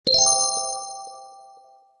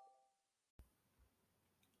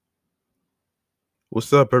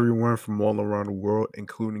What's up, everyone from all around the world,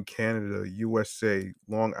 including Canada, USA,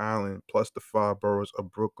 Long Island, plus the five boroughs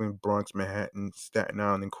of Brooklyn, Bronx, Manhattan, Staten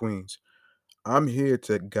Island, and Queens? I'm here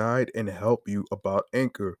to guide and help you about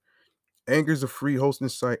Anchor. Anchor is a free hosting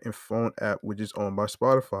site and phone app which is owned by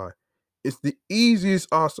Spotify. It's the easiest,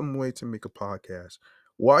 awesome way to make a podcast.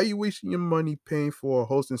 Why are you wasting your money paying for a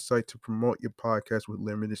hosting site to promote your podcast with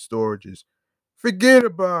limited storages? Forget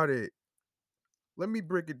about it. Let me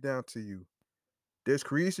break it down to you. There's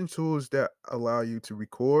creation tools that allow you to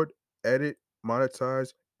record, edit, monetize,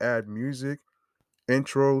 add music,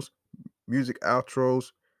 intros, music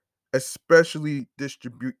outros, especially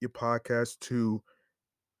distribute your podcast to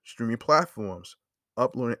streaming platforms.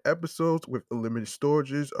 Uploading episodes with unlimited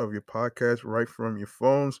storages of your podcast right from your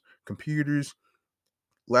phones, computers,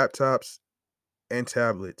 laptops, and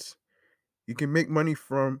tablets. You can make money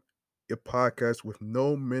from your podcast with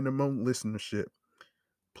no minimum listenership.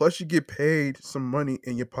 Plus, you get paid some money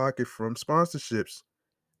in your pocket from sponsorships.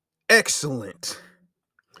 Excellent.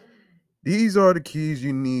 These are the keys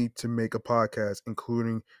you need to make a podcast,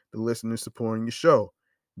 including the listeners supporting your show.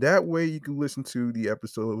 That way, you can listen to the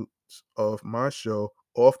episodes of my show,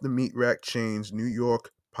 Off the Meat Rack Chain's New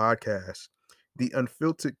York podcast, the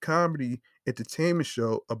unfiltered comedy entertainment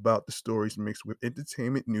show about the stories mixed with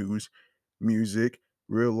entertainment news, music,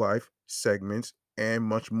 real life segments, and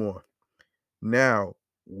much more. Now,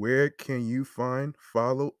 where can you find,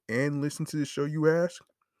 follow, and listen to the show, you ask?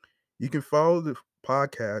 You can follow the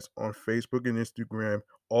podcast on Facebook and Instagram,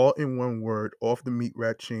 all in one word, Off the Meat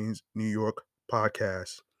Rat Chains New York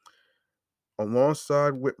podcast.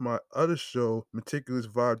 Alongside with my other show, Meticulous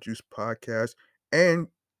Vibe Juice Podcast, and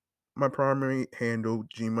my primary handle,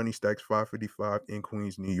 G Money Stacks 555 in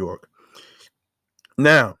Queens, New York.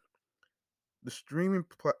 Now, the streaming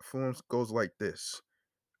platforms goes like this.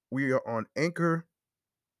 We are on Anchor,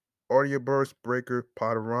 Audioburst, Breaker,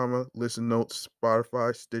 Podorama, Listen Notes,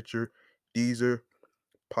 Spotify, Stitcher, Deezer,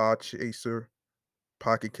 Podchaser,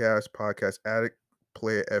 Pocket Cast, Podcast Addict,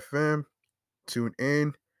 Player FM, Tune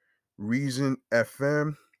In, Reason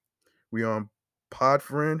FM. We on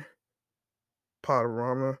Podfriend,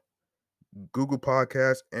 Podorama, Google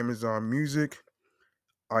Podcasts, Amazon Music,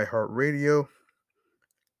 iHeartRadio,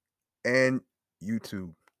 and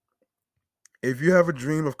YouTube. If you have a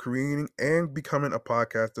dream of creating and becoming a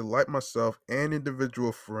podcaster like myself and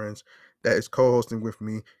individual friends that is co-hosting with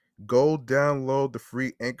me, go download the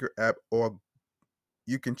free Anchor app, or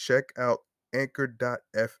you can check out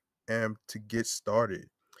anchor.fm to get started.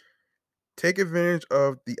 Take advantage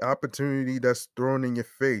of the opportunity that's thrown in your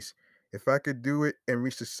face. If I could do it and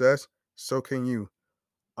reach success, so can you.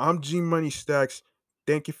 I'm G Money Stacks.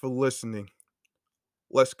 Thank you for listening.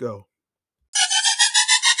 Let's go.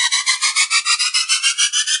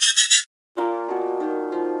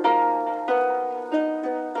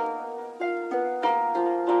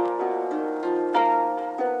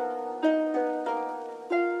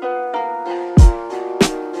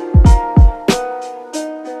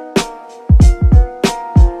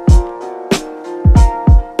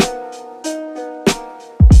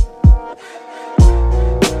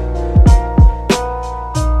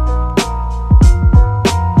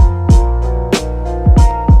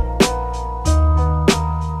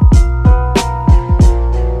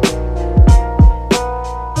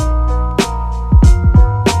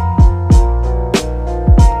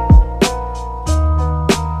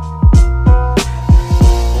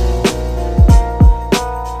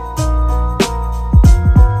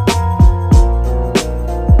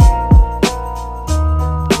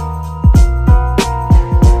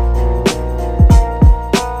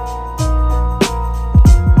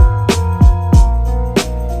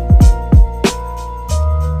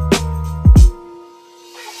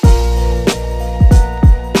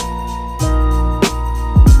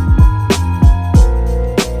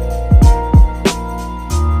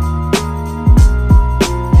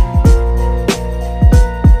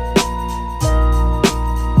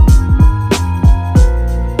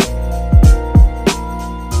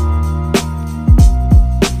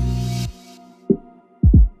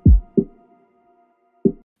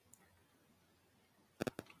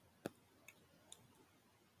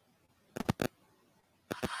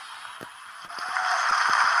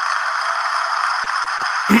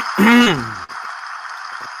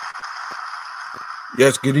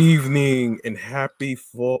 Yes, good evening and happy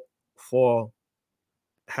fall,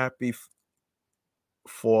 happy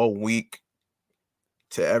fall week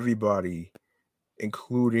to everybody,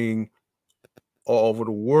 including all over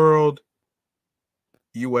the world,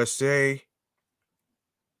 USA,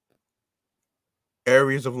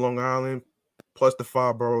 areas of Long Island, plus the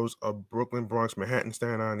five boroughs of Brooklyn, Bronx, Manhattan,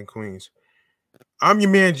 Staten Island, and Queens. I'm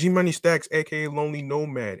your man, G Money Stacks, aka Lonely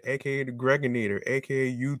Nomad, aka the Gregonator,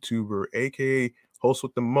 aka YouTuber, aka Host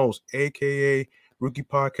with the Most, aka Rookie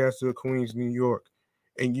Podcaster of Queens, New York.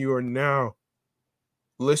 And you are now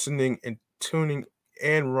listening and tuning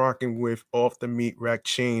and rocking with Off the Meat Rack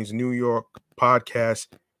Chains New York podcast,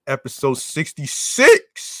 episode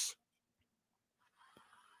 66.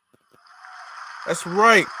 That's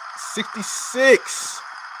right, 66.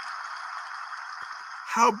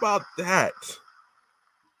 How about that?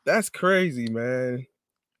 That's crazy, man.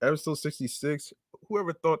 Episode 66.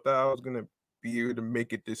 Whoever thought that I was gonna be able to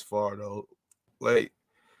make it this far though? Like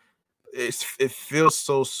it feels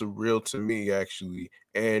so surreal to me actually.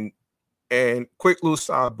 And quick little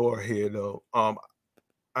sidebar here though.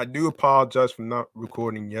 I do apologize for not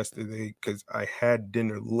recording yesterday because I had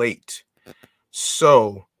dinner late.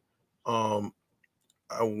 So I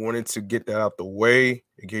wanted to get that out the way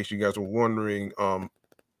in case you guys were wondering.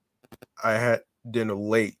 I had dinner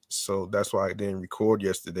late, so that's why I didn't record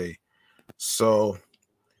yesterday. So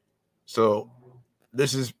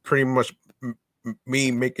this is pretty much me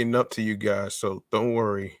making up to you guys, so don't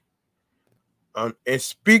worry. And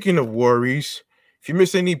speaking of worries, if you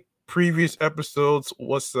miss any previous episodes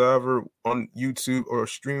whatsoever on YouTube or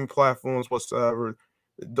streaming platforms whatsoever,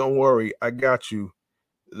 don't worry, I got you.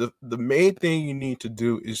 The main thing you need to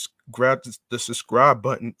do is grab the subscribe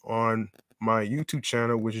button on my YouTube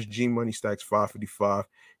channel, which is G Money Stacks 555.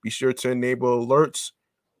 Be sure to enable alerts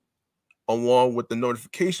along with the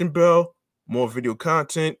notification bell, more video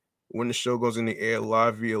content when the show goes in the air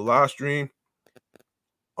live via live stream.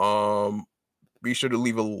 Be sure to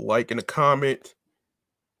leave a like and a comment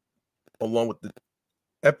along with the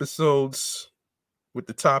episodes, with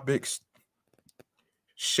the topics.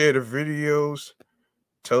 Share the videos,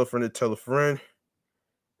 tell a friend to tell a friend.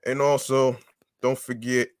 And also, don't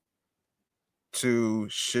forget to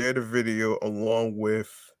share the video along with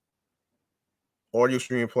audio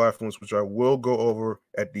streaming platforms, which I will go over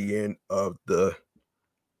at the end of the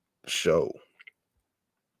show.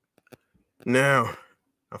 Now,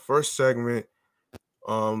 our first segment,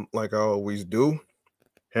 like I always do,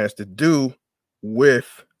 has to do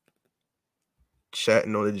with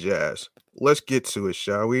chatting on the jazz. Let's get to it,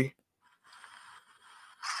 shall we?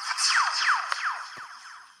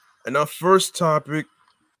 And our first topic,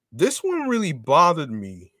 this one really bothered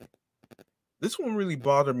me. This one really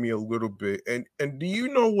bothered me a little bit. And do you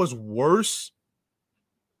know what's worse?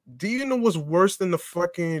 Do you know what's worse than the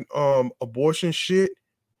fucking abortion shit?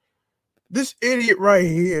 This idiot right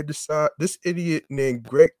here this idiot named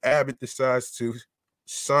Greg Abbott decides to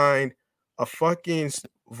sign a fucking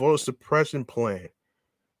voter suppression plan.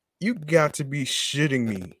 You got to be shitting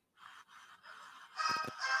me.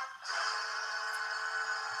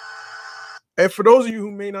 And for those of you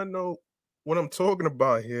who may not know what I'm talking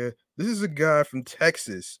about here, this is a guy from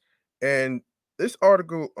Texas. And this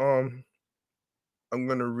article I'm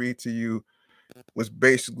gonna read to you was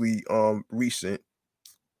basically recent.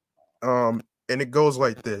 And it goes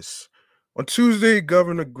like this. On Tuesday,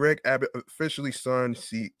 Governor Greg Abbott officially signed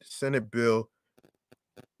Senate Bill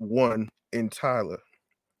 1 in Tyler.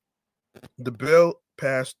 The bill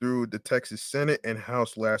passed through the Texas Senate and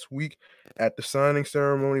House last week. At the signing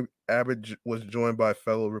ceremony, Abbott was joined by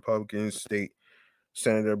fellow Republican State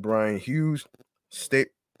Senator Brian Hughes, State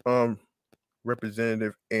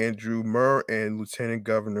Representative Andrew Murr, and Lieutenant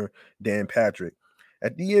Governor Dan Patrick.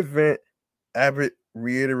 At the event, Abbott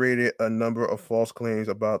reiterated a number of false claims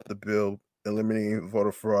about the bill eliminating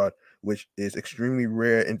voter fraud, which is extremely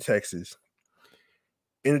rare in Texas.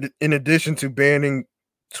 In addition to banning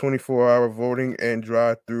 24-hour voting and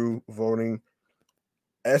drive-through voting,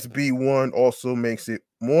 SB 1 also makes it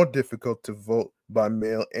more difficult to vote by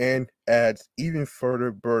mail and adds even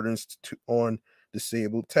further burdens on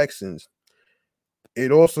disabled Texans.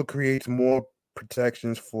 It also creates more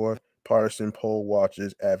protections for partisan poll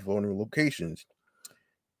watchers at voting locations.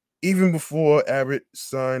 Even before Abbott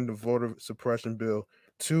signed the voter suppression bill,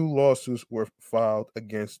 2 lawsuits were filed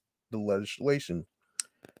against the legislation.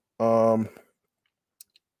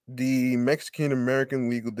 The Mexican American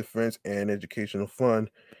Legal Defense and Educational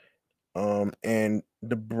Fund and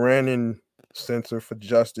the Brannon Center for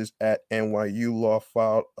Justice at NYU Law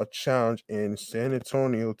filed a challenge in San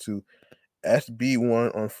Antonio to SB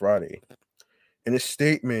 1 on Friday. In a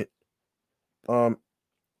statement,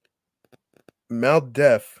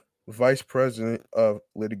 MalDef, Vice President of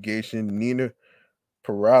Litigation Nina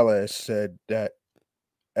Perales, said that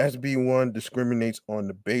SB 1 discriminates on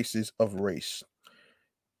the basis of race.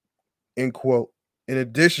 End quote. In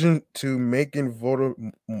addition to making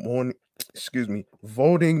voting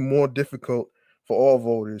more difficult for all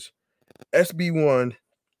voters, SB 1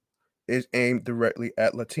 is aimed directly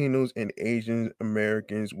at Latinos and Asian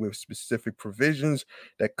Americans with specific provisions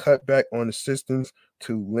that cut back on assistance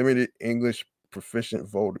to limited English proficient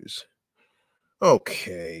voters.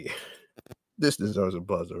 Okay, this deserves a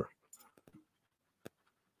buzzer.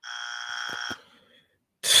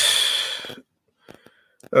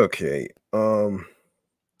 Okay,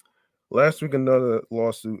 last week another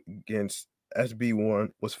lawsuit against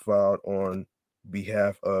SB1 was filed on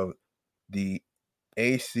behalf of the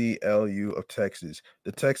ACLU of Texas,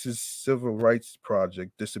 the Texas Civil Rights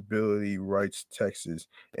Project, Disability Rights Texas,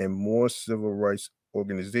 and more civil rights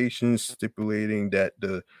organizations, stipulating that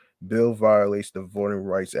the bill violates the Voting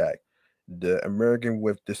Rights Act, the American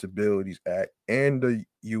with Disabilities Act, and the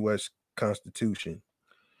U.S. Constitution.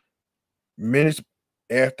 Minutes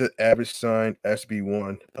after Abbott signed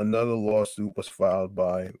SB1, another lawsuit was filed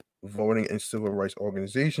by voting and civil rights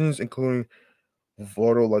organizations, including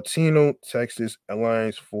Voto Latino, Texas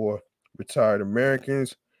Alliance for Retired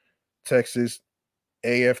Americans, Texas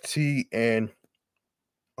AFT, and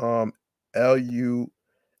LULAC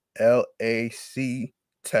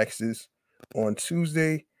Texas. On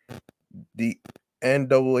Tuesday, the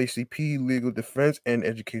NAACP Legal Defense and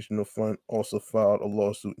Educational Fund also filed a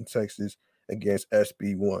lawsuit in Texas against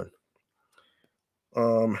SB1.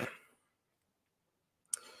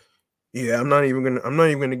 Yeah, I'm not even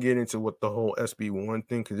gonna get into what the whole SB1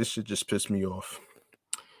 thing, because this should just piss me off.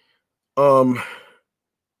 The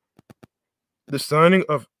signing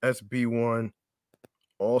of SB1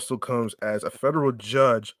 also comes as a federal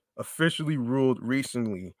judge officially ruled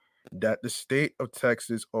recently that the state of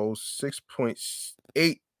Texas owes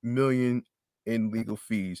 6.8 million in legal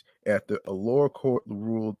fees after a lower court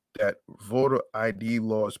ruled that voter ID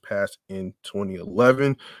laws passed in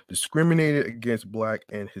 2011 discriminated against Black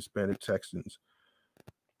and Hispanic Texans.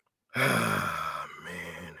 Ah,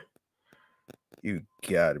 man. You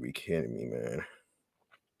gotta be kidding me, man.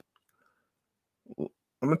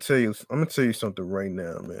 I'm gonna tell you something right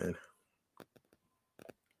now, man.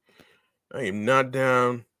 I am not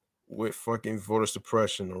down with fucking voter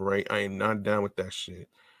suppression, all right? I am not down with that shit.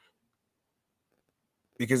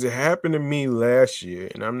 Because it happened to me last year,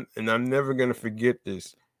 and I'm never gonna forget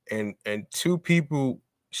this. And two people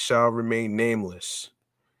shall remain nameless.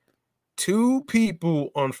 Two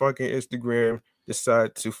people on fucking Instagram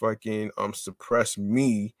decide to fucking suppress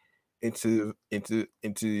me into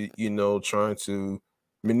trying to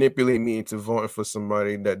manipulate me into voting for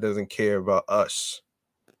somebody that doesn't care about us,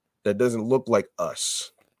 that doesn't look like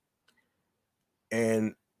us.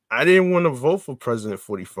 And I didn't want to vote for President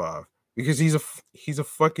 45 because he's a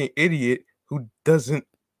fucking idiot who doesn't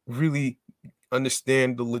really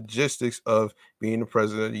understand the logistics of being the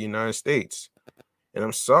president of the United States. And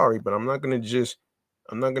I'm sorry, but I'm not gonna just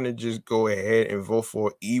go ahead and vote for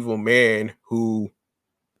an evil man who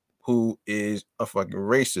is a fucking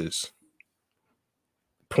racist.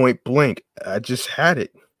 Point blank. I just had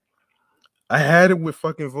it. I had it with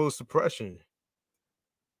fucking voter suppression.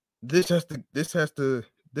 This has to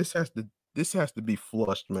be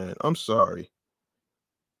flushed, man. I'm sorry.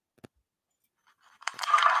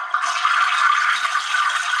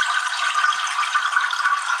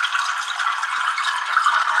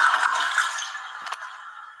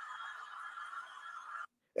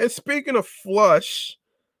 And speaking of flush,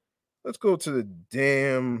 let's go to the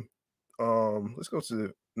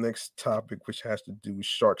next topic, which has to do with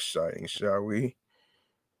shark sightings, shall we?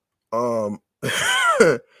 Um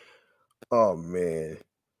oh man.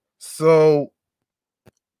 So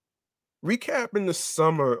recapping the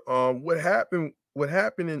summer, what happened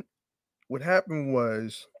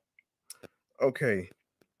was, okay,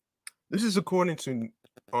 this is according to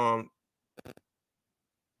um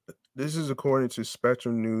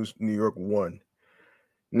Spectrum News New York 1.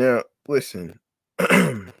 Now, listen.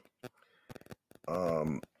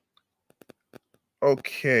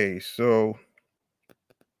 Okay, so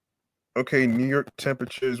New York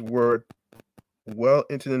temperatures were well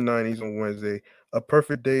into the 90s on Wednesday, a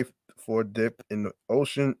perfect day for a dip in the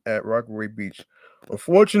ocean at Rockaway Beach.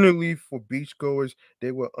 Unfortunately for beachgoers,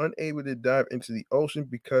 they were unable to dive into the ocean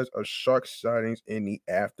because of shark sightings in the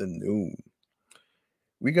afternoon.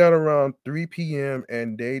 We got around 3 p.m.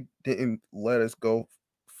 and they didn't let us go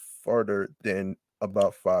further than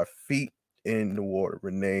about 5 feet in the water,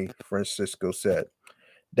 Renee Francisco said.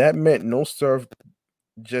 That meant no surf,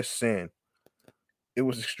 just sand. It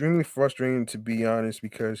was extremely frustrating, to be honest,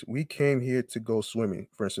 because we came here to go swimming,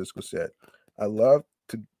 Francisco said. I love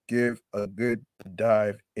to give a good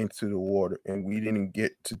dive into the water, and we didn't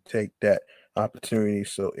get to take that opportunity,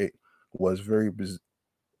 so it was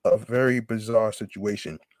a very bizarre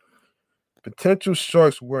situation. Potential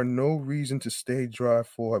sharks were no reason to stay dry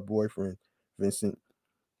for her boyfriend, Vincent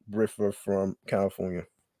Briffer from California.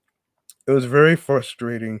 It was very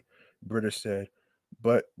frustrating, Britta said.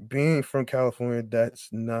 But being from California, that's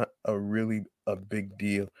not a really a big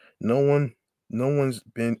deal. No one no one's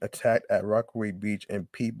been attacked at Rockaway Beach and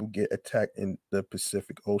people get attacked in the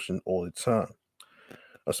Pacific Ocean all the time.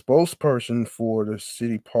 A spokesperson for the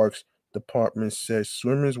city parks department says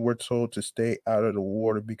swimmers were told to stay out of the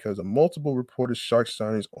water because of multiple reported shark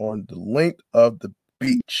sightings on the length of the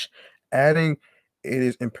beach, adding it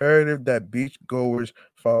is imperative that beach goers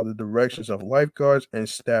follow the directions of lifeguards and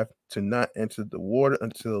staff to not enter the water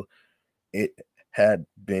until it had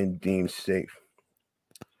been deemed safe.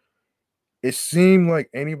 It seemed like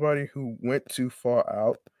anybody who went too far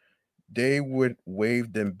out, they would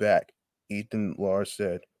wave them back, Ethan Lars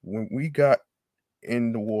said. When we got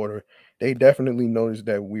in the water, they definitely noticed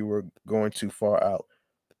that we were going too far out.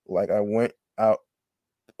 Like I went out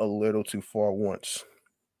a little too far once.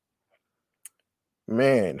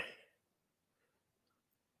 Man,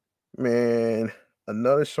 man,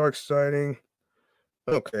 another shark sighting.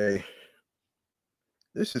 Okay,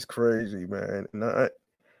 this is crazy, man. And I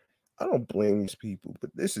don't blame these people, but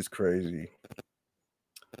this is crazy.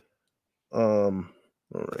 All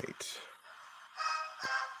right.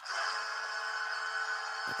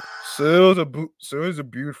 So it was a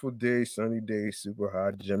beautiful day, sunny day, super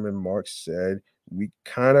hot. Jim and Mark said we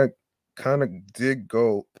kind of did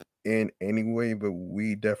go in anyway, but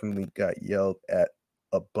we definitely got yelled at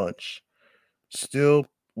a bunch. Still,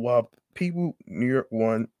 while people New York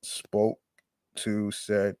One spoke to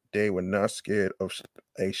said they were not scared of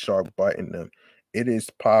a shark biting them. It is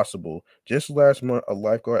possible. Just last month, a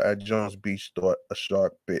lifeguard at Jones Beach thought a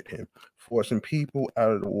shark bit him, forcing people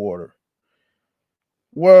out of the water.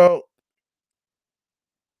 Well,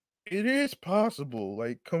 it is possible.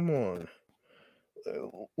 Like, come on.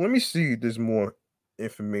 Let me see. If there's more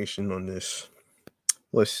information on this.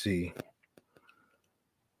 Let's see.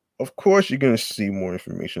 Of course, you're gonna see more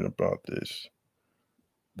information about this.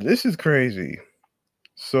 This is crazy.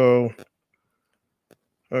 So,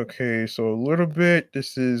 okay, so a little bit.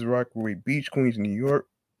 This is Rockaway Beach, Queens, New York,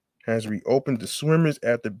 has reopened to swimmers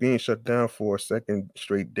after being shut down for a second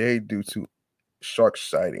straight day due to shark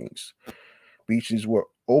sightings. Beaches were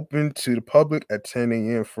open to the public at 10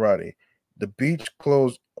 a.m. Friday. The beach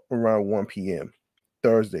closed around 1 p.m.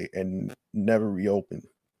 Thursday and never reopened.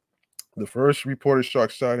 The first reported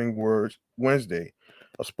shark sighting was Wednesday.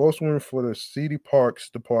 A spokeswoman for the city parks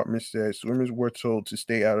department said swimmers were told to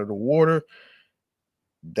stay out of the water.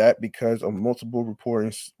 That because of multiple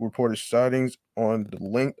reported sightings on the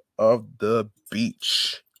length of the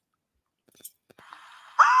beach.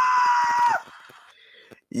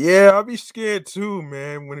 Yeah, I'll be scared too,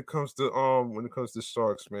 man. When it comes to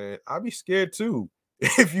sharks, man, I'll be scared too.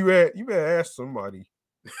 If you better ask somebody.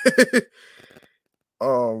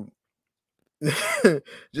 um,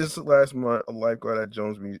 just last month, a lifeguard at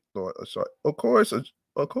Jones Beach thought a shark. Of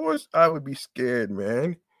course, I would be scared,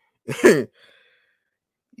 man.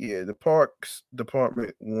 Yeah, the parks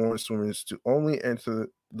department warns swimmers to only enter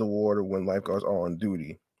the water when lifeguards are on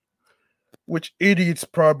duty, which idiots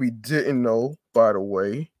probably didn't know, by the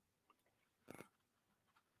way.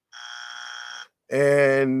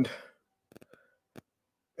 And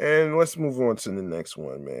let's move on to the next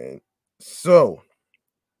one, man. So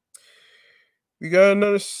we got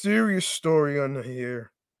another serious story on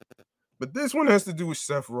here, but this one has to do with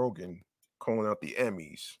Seth Rogen calling out the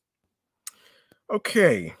Emmys.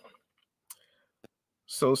 Okay,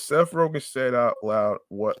 so Seth Rogen said out loud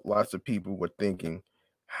what lots of people were thinking.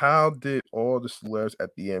 How did all the celebs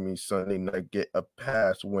at the Emmys Sunday night get a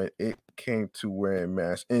pass when it came to wearing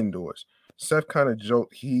masks indoors? Seth kind of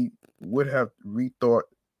joked he would have rethought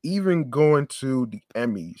even going to the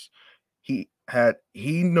Emmys.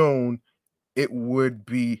 He known it would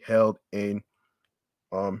be held in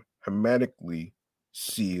hermetically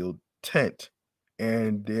sealed tent,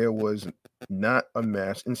 and there was not a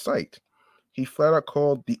mask in sight. He flat out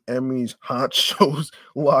called the Emmys honchos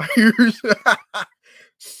liars,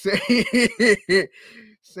 saying,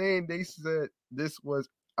 saying they said this was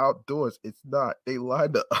outdoors. It's not. They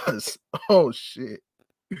lied to us. Oh shit.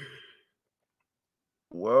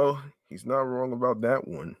 Well, he's not wrong about that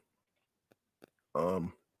one.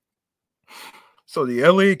 Um, so the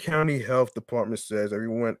LA County Health Department says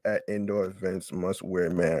everyone at indoor events must wear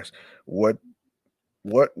masks. What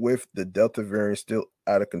What with the Delta variant still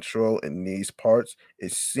out of control in these parts,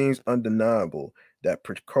 it seems undeniable that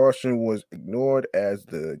precaution was ignored as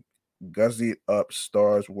the gussied up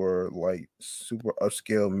stars were like super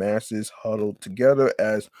upscale masses huddled together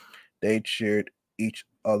as they cheered each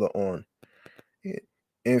other on.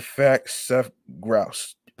 In fact, Seth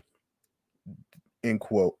groused, end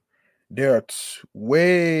quote. There are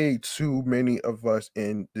way too many of us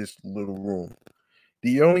in this little room.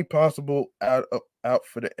 The only possible out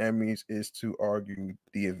for the Emmys is to argue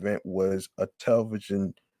the event was a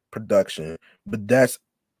television production, but that's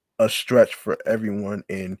a stretch for everyone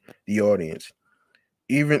in the audience.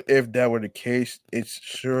 Even if that were the case, it's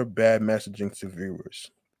sure bad messaging to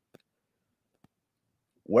viewers.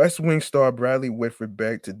 West Wing star Bradley Whitford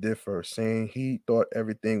begged to differ, saying he thought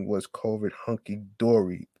everything was COVID hunky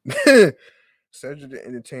dory. Cedric the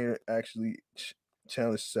Entertainer actually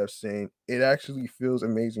challenged Seth, saying, "It actually feels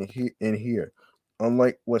amazing in here."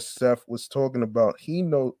 Unlike what Seth was talking about, he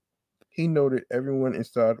noted everyone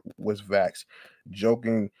inside was vaxxed,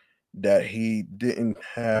 joking that he didn't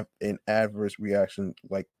have an adverse reaction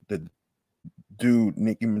like the dude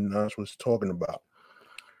Nicki Minaj was talking about.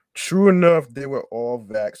 True enough, they were all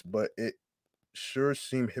vaxxed, but it sure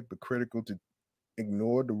seemed hypocritical to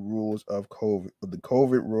ignore the rules of the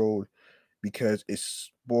COVID road, because it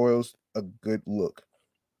spoils a good look.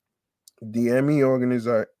 The Emmy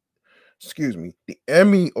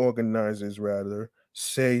organizers rather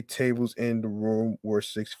say tables in the room were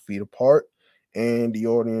 6 feet apart and the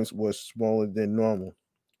audience was smaller than normal.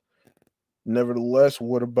 Nevertheless,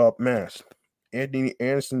 what about masks? Anthony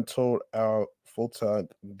Anderson told our full time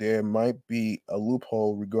there might be a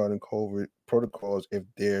loophole regarding COVID protocols if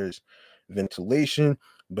there's ventilation,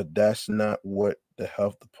 but that's not what the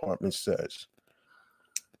health department says.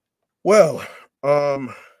 Well,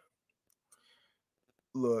 um,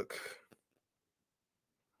 look,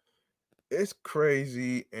 it's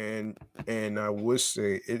crazy, and I would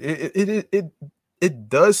say it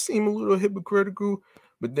does seem a little hypocritical,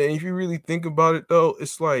 but then if you really think about it, though,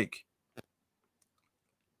 it's like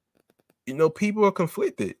people are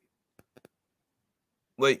conflicted.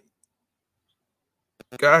 Like,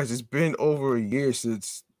 guys, it's been over a year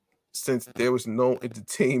since there was no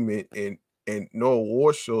entertainment and no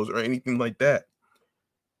award shows or anything like that.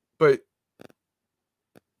 But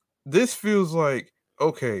this feels like,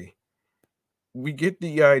 okay, we get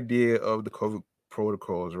the idea of the COVID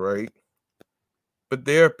protocols, right? But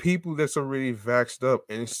there are people that's already vaxxed up,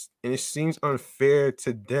 and it seems unfair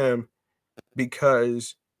to them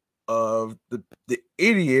because of the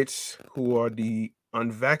idiots who are the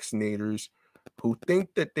unvaccinators who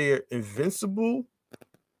think that they're invincible.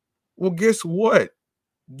 Well, guess what?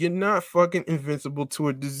 You're not fucking invincible to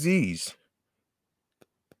a disease.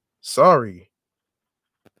 Sorry.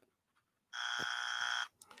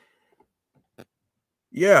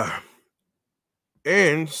 Yeah.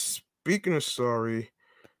 And speaking of sorry,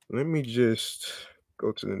 let me just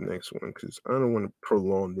go to the next one because I don't want to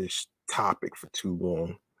prolong this topic for too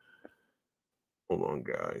long. Hold on,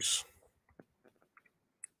 guys.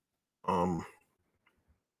 Um,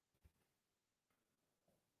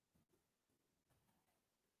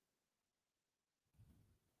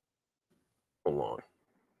 hold on.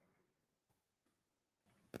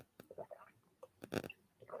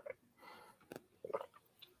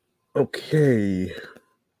 Okay.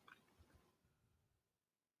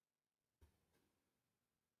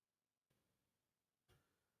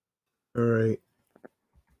 All right.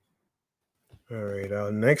 All right.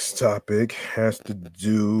 Our next topic has to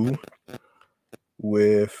do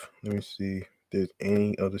with, let me see if there's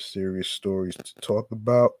any other serious stories to talk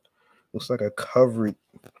about. Looks like I covered.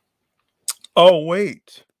 Oh,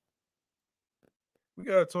 wait. We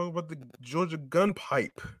got to talk about the Georgia gun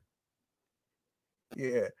pipe.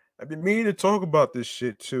 Yeah. I've been meaning to talk about this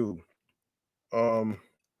shit too. Um,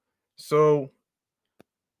 so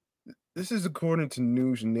this is according to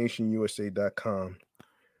newsnationusa.com.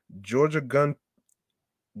 Georgia gun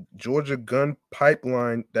Georgia gun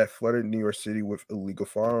pipeline that flooded New York City with illegal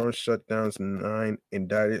firearms shutdowns, 9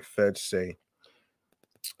 indicted feds say.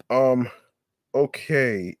 Um,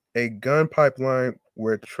 okay, a gun pipeline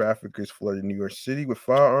where traffickers flooded New York City with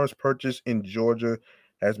firearms purchased in Georgia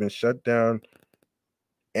has been shut down,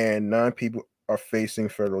 and 9 people are facing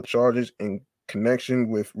federal charges in connection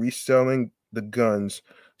with reselling the guns,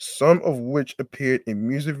 some of which appeared in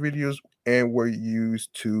music videos and were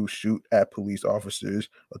used to shoot at police officers,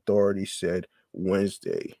 authorities said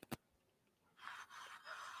Wednesday.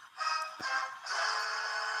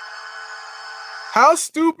 How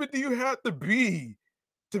stupid do you have to be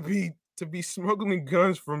smuggling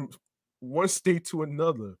guns from one state to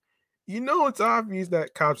another? It's obvious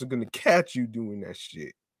that cops are gonna catch you doing that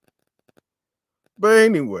shit. But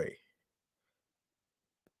anyway,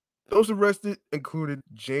 those arrested included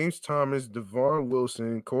James Thomas, Devon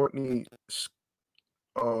Wilson,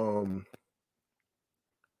 um,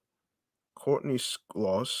 Courtney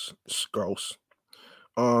Scouse,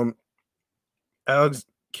 Um, Alex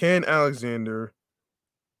Ken Alexander,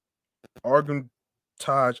 Argun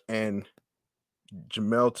Taj, and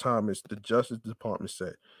Jamel Thomas, the Justice Department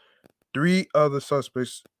said. Three other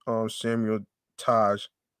suspects, Samuel Taj,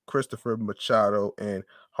 Christopher Machado, and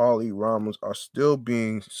Harley Ramos, are still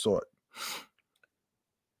being sought.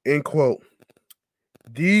 End quote.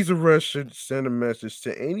 These arrests should send a message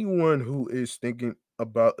to anyone who is thinking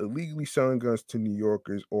about illegally selling guns to New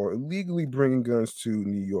Yorkers or illegally bringing guns to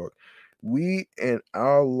New York. We and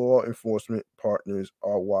our law enforcement partners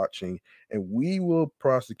are watching, and we will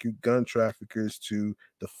prosecute gun traffickers to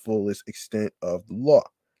the fullest extent of the law,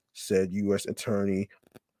 said U.S. Attorney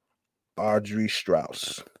Audrey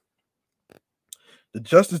Strauss. The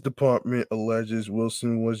Justice Department alleges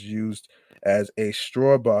Wilson was used as a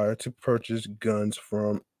straw buyer to purchase guns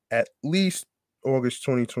from at least August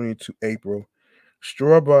 2020 to April.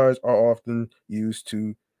 Straw buyers are often used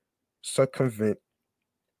to circumvent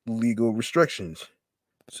legal restrictions,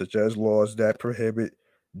 such as laws that prohibit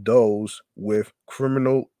those with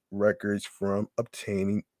criminal records from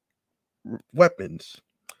obtaining weapons.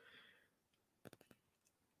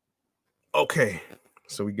 Okay,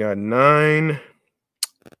 so we got nine.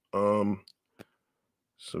 Um,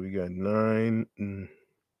 so we got nine.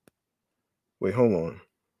 Wait, hold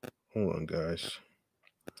on, guys.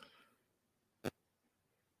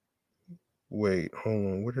 Wait, hold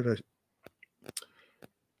on. What did I?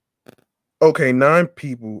 Okay, nine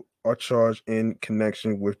people are charged in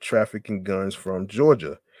connection with trafficking guns from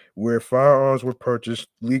Georgia, where firearms were purchased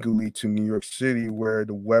legally, to New York City, where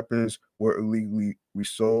the weapons were illegally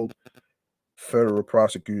resold. Federal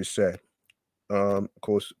prosecutors said. Of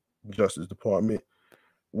course, Justice Department.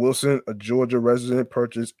 Wilson, a Georgia resident,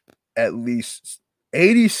 purchased at least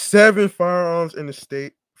 87 firearms in the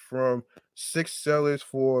state from six sellers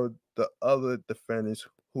for the other defendants,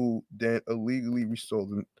 who then illegally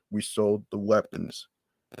resold the weapons.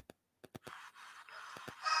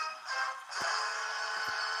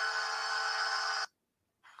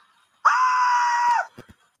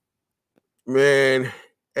 Man,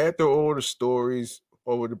 after all the stories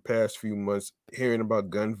over the past few months, hearing about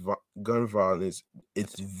gun violence,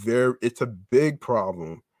 it's a big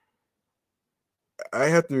problem. I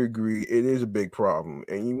have to agree, it is a big problem,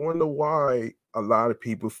 and you wonder why a lot of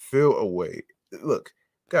people feel away. Look,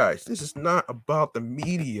 guys, this is not about the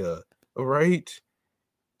media, all right?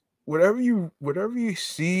 Whatever you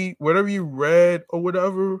see, whatever you read or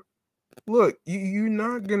whatever, look, you're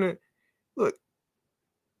not gonna look.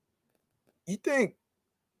 You think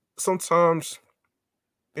sometimes,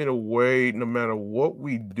 in a way, no matter what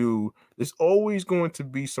we do, there's always going to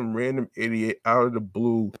be some random idiot out of the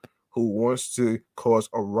blue who wants to cause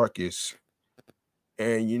a ruckus.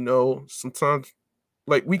 And sometimes,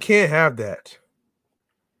 like, we can't have that.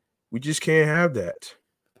 We just can't have that.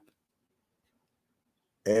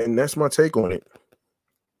 And that's my take on it.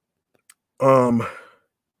 Um,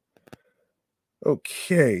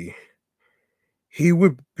 okay. He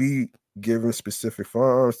would be given specific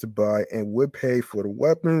firearms to buy and would pay for the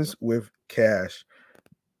weapons with cash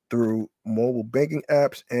through mobile banking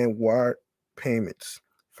apps and wire payments,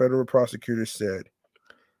 federal prosecutors said.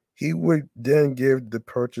 He would then give the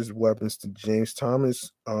purchased weapons to James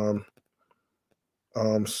Thomas um,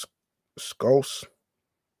 Scos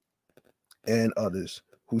and others,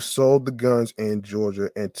 who sold the guns in Georgia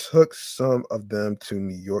and took some of them to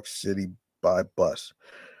New York City by bus,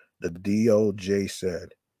 the DOJ said.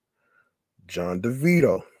 John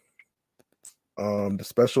DeVito, the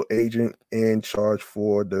special agent in charge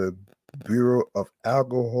for the Bureau of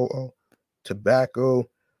Alcohol, Tobacco,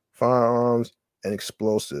 Firearms, and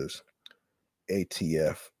Explosives,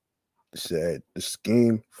 ATF, said the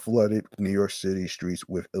scheme flooded New York City streets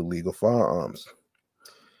with illegal firearms.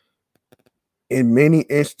 In many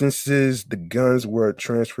instances, the guns were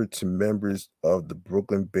transferred to members of the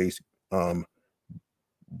Brooklyn-based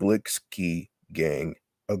Blitzkrieg gang,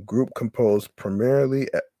 a group composed primarily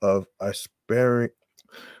of aspiring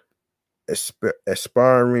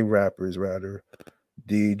rappers. Rather,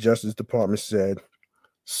 the Justice Department said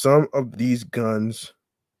some of these guns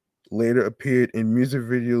later appeared in music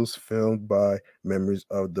videos filmed by members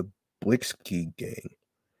of the Blitzkrieg gang.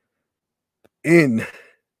 In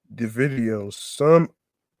the videos, some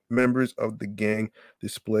members of the gang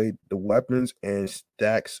displayed the weapons and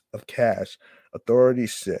stacks of cash,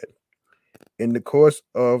 authorities said. In the course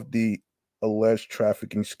of the alleged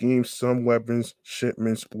trafficking scheme, some weapons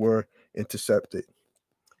shipments were intercepted.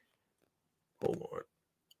 Hold on.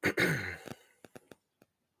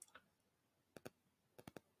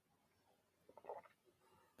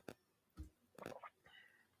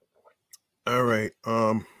 All right.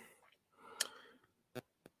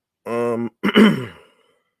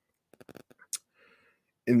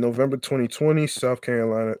 In November 2020, South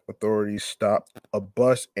Carolina authorities stopped a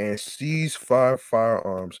bus and seized 5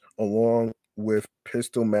 firearms, along with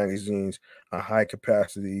pistol magazines, a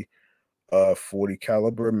high-capacity 40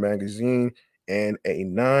 caliber magazine, and a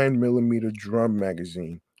 9mm drum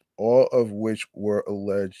magazine, all of which were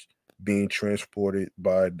alleged being transported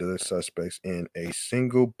by the suspects in a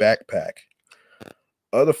single backpack.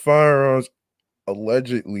 Other firearms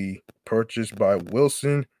allegedly purchased by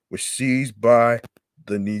Wilson were seized by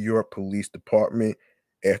the New York Police Department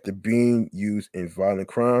after being used in violent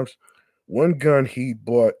crimes. One gun he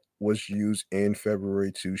bought was used in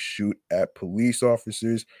February to shoot at police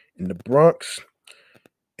officers in the Bronx.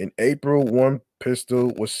 In April, one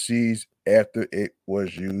pistol was seized after it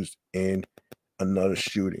was used in another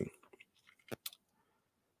shooting.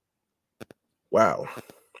 Wow.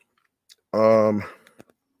 Um,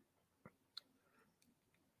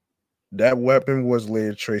 that weapon was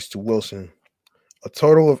later traced to Wilson. A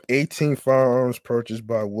total of 18 firearms purchased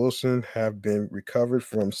by Wilson have been recovered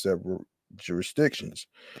from several jurisdictions.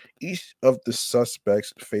 Each of the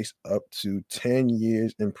suspects face up to 10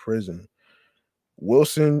 years in prison.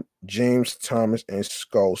 Wilson, James, Thomas, and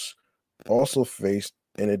Scouse also faced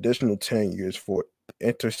an additional 10 years for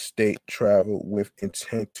interstate travel with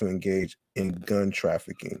intent to engage in gun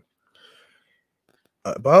trafficking.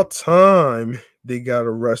 About time they got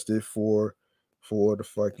arrested for the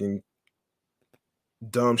fucking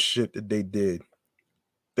dumb shit that they did.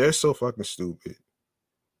 They're so fucking stupid.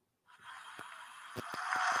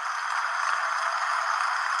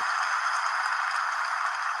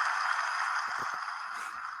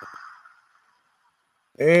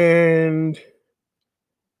 And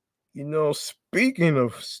speaking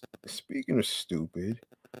of stupid,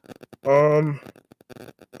 I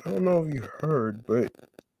don't know if you heard, but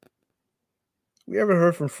we haven't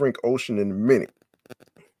heard from Frank Ocean in a minute.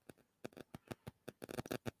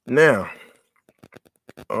 Now,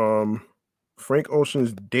 Frank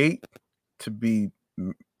Ocean's date to be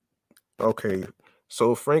okay.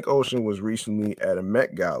 So Frank Ocean was recently at a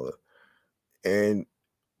Met Gala, and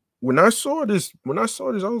when I saw this, I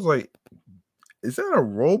was like, "Is that a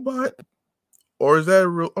robot or is that a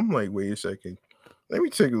real?" I'm like, "Wait a second, let me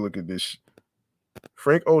take a look at this."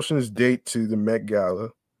 Frank Ocean's date to the Met Gala,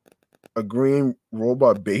 a green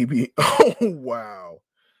robot baby. Oh wow!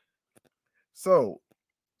 So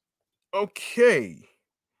okay,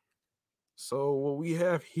 so what we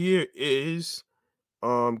have here is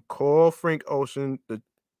call Frank Ocean the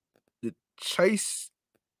chase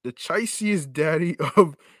the chasiest daddy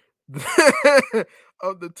of the,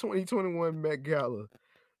 of the 2021 Met Gala.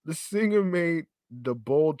 The singer made the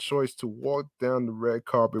bold choice to walk down the red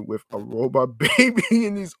carpet with a robot baby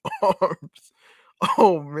in his arms.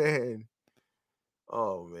 Oh man.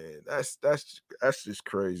 Oh man. That's just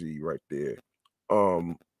crazy right there.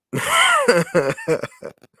 Um the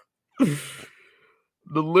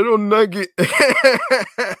little nugget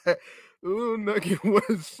the little nugget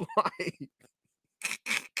was like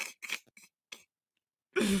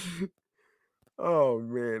oh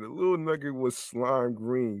man, the little nugget was slime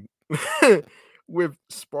green with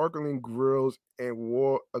sparkling grills and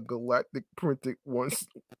wore a, a galactic printed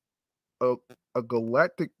onesie.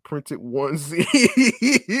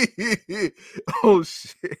 Oh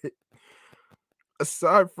shit.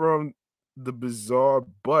 Aside from the bizarre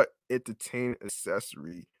but entertaining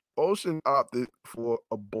accessory, Ocean opted for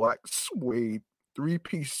a black suede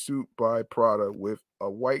three-piece suit by Prada with a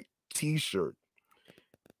white t-shirt.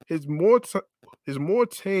 His more t- his more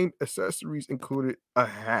tame accessories included a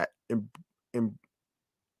hat em- em-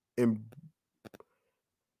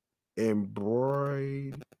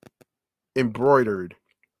 embroidered embroidered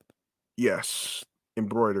yes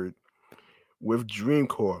embroidered with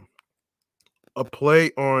Dreamcore, a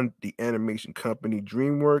play on the animation company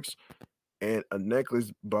DreamWorks, and a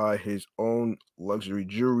necklace by his own luxury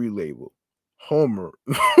jewelry label, Homer.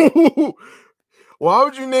 Why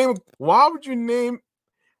would you name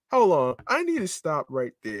hold on. I need to stop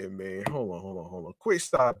right there, man. Hold on. Quick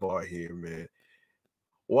stop bar here, man.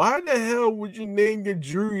 Why the hell would you name your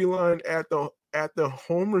jewelry line after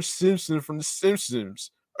Homer Simpson from The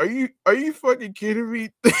Simpsons? Are you fucking kidding me?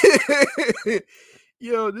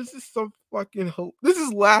 Yo, this is some fucking this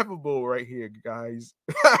is laughable right here, guys.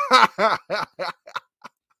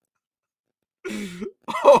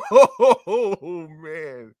 Oh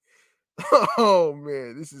man. Oh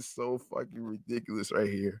man, this is so fucking ridiculous right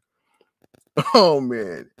here. Oh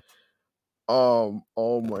man. Oh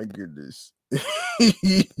my goodness.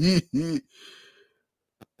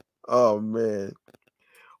 Oh man.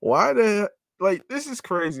 Why the like this is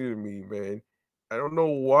crazy to me, man. I don't know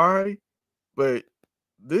why. But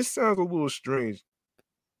this sounds a little strange.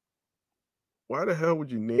 Why the hell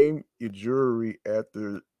would you name your jewelry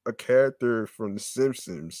after a character from The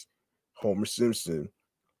Simpsons, Homer Simpson?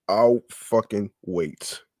 I'll fucking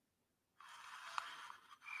wait.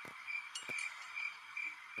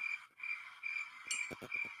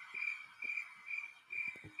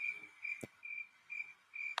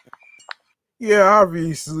 Yeah,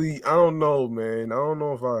 obviously. I don't know, man. I don't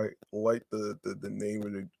know if I like the name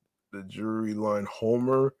of the jury line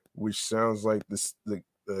Homer, which sounds like the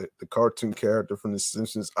cartoon character from The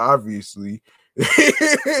Simpsons, obviously.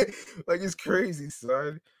 Like it's crazy,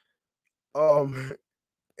 son. Um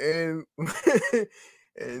and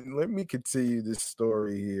and let me continue this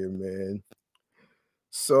story here, man.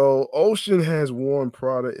 So Ocean has worn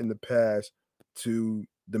Prada in the past to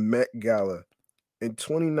the Met Gala. In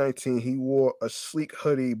 2019, he wore a sleek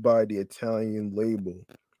hoodie by the Italian label.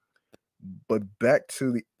 But back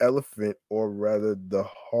to the elephant, or rather the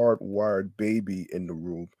hardwired baby in the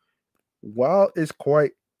room. While it's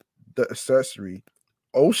quite the accessory,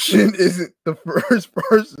 Ocean isn't the first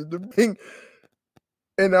person to bring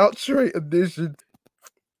an outright edition.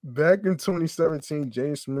 Back in 2017,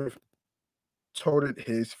 James Smith toted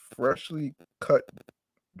his freshly cut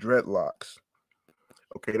dreadlocks.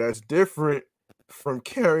 Okay, that's different from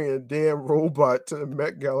carrying a damn robot to the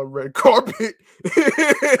Met Gala red carpet.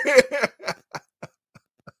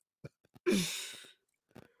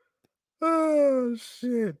 Oh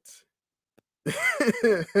shit.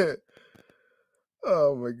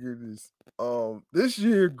 Oh my goodness. This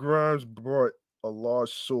year Grimes brought a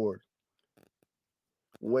large sword.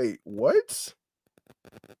 Wait, what?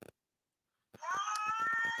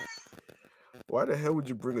 Why the hell would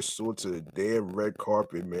you bring a sword to the damn red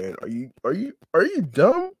carpet, man? Are you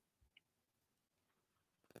dumb?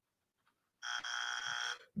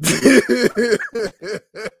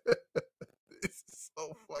 This is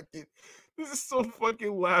so fucking this is so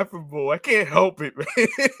fucking laughable. I can't help it, man.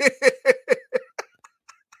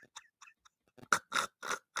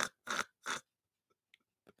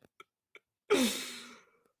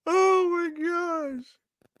 Oh my gosh.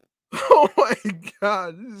 Oh my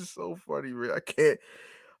god, this is so funny, man. I can't.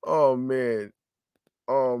 Oh man.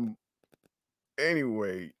 Um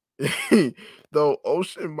anyway, though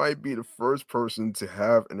Ocean might be the first person to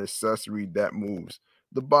have an accessory that moves.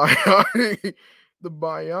 The bionic the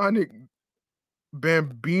bionic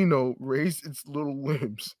Bambino raised its little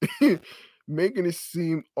limbs, making it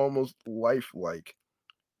seem almost lifelike.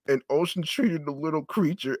 And Ocean treated the little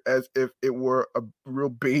creature as if it were a real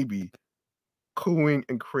baby, cooing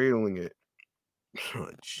and cradling it. Oh,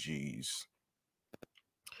 jeez.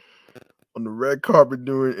 On the red carpet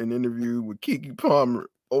during an interview with Kiki Palmer,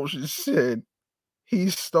 Ocean said,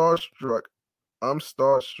 "He's starstruck. I'm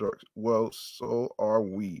starstruck. Well, so are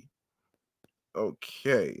we."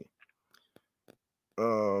 Okay.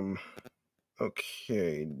 Um,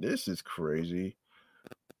 okay, this is crazy.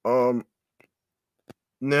 Um,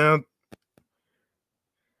 now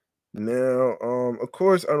of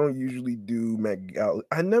course, I don't usually do Met Gala.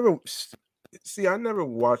 I never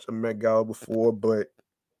watched a Met Gala before, but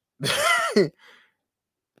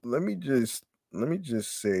let me just let me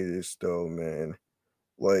just say this though, man.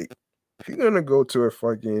 Like, if you're gonna go to a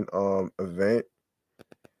fucking event,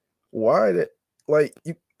 why that like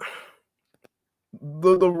you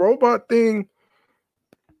the robot thing,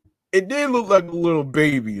 it did look like a little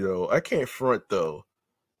baby though. I can't front though.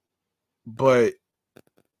 But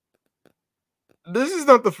this is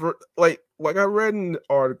not the first like I read in the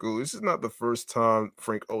article, this is not the first time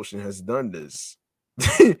Frank Ocean has done this.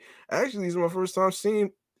 Actually, it's my first time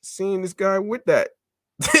seeing this guy with that.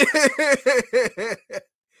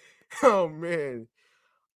 Oh man.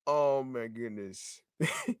 Oh my goodness.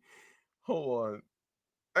 Hold on.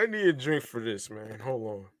 I need a drink for this, man. Hold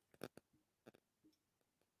on.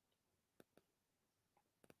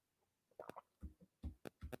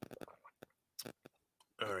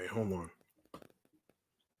 All right, hold on.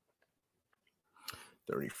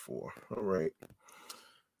 34. All right.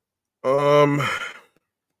 Um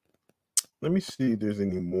Let me see if there's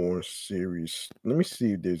any more series. Let me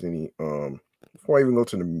see if there's any before I even go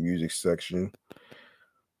to the music section.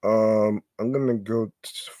 I'm gonna go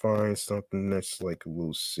find something that's like a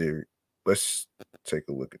little serious. Let's take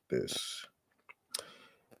a look at this.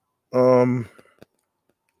 Um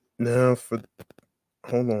now for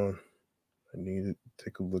hold on. I need to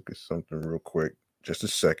take a look at something real quick. Just a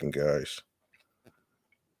second, guys.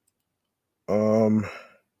 Um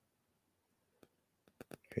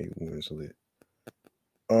Hey Winslet.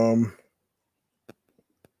 Um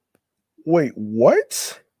Wait,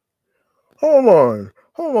 what? Hold on.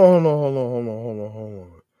 Hold on, hold on, hold on, hold on, hold on, hold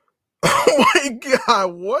on. Oh my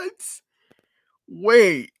god, what?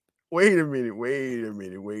 Wait, wait a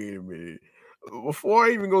minute. Before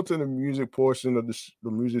I even go to the music portion of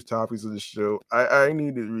the music topics of the show, I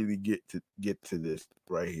need to really get to this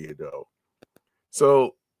right here though.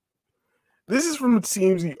 So this is from the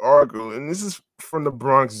TMZ article, and this is from the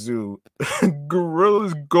Bronx Zoo.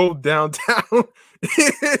 Gorillas go downtown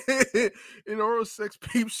in oral sex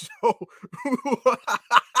peep show.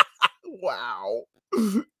 Wow.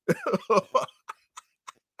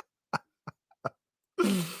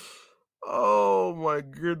 Oh my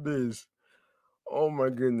goodness. Oh my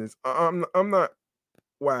goodness. I'm not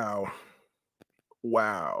wow.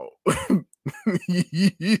 Wow.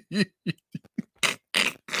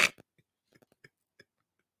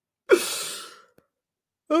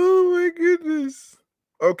 Oh my goodness.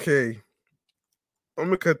 Okay, I'm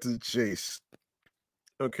gonna cut to the chase.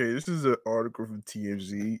 Okay, this is an article from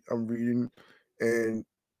TMZ I'm reading, and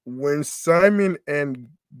when Simon and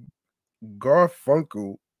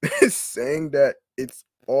Garfunkel is saying that it's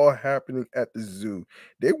all happening at the zoo,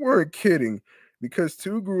 they weren't kidding because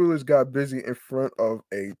two gorillas got busy in front of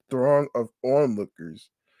a throng of onlookers.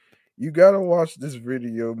 You gotta watch this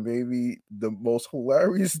video, maybe the most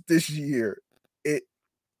hilarious this year. It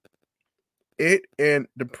it and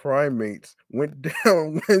the primates went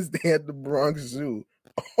down Wednesday at the Bronx Zoo.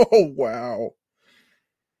 Oh wow.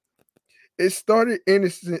 It started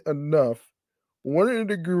innocent enough. One of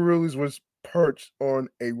the gorillas was perched on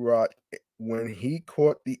a rock when he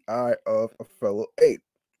caught the eye of a fellow ape.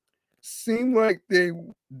 Seemed like there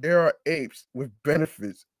are apes with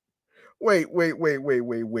benefits. Wait. Am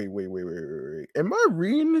I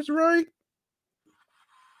reading this right?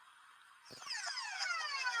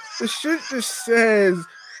 The shit just says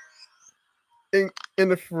in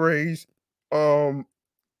the phrase, um,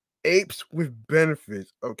 apes with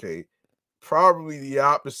benefits. Okay, probably the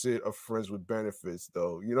opposite of friends with benefits,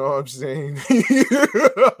 though. You know what I'm saying?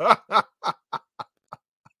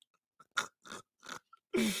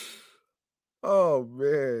 Oh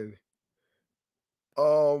man.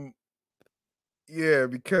 Um, yeah,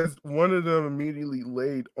 because one of them immediately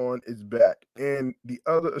laid on its back, and the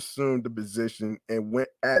other assumed the position and went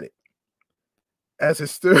at it. As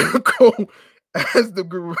hysterical as the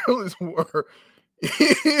gorillas were,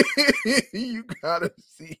 you gotta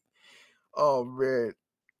see. Oh man,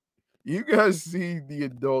 you guys see the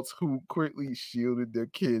adults who quickly shielded their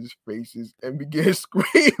kids' faces and began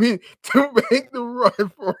screaming to make them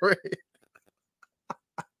run for it.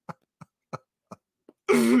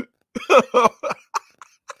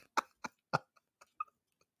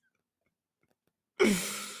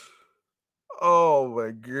 Oh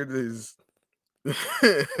my goodness.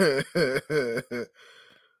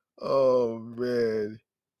 Oh man.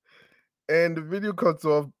 And the video cuts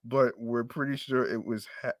off, but we're pretty sure it was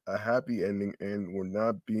a happy ending and we're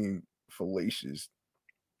not being fallacious.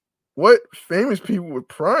 What famous people with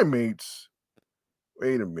primates?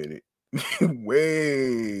 Wait a minute.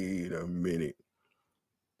 Wait a minute.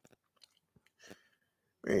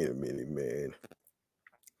 Wait a minute, man.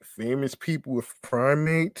 Famous people with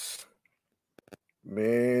primates?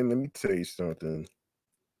 Man, let me tell you something.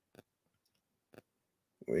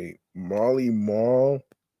 Wait, Molly Mall?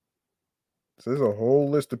 So there's a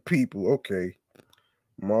whole list of people. Okay.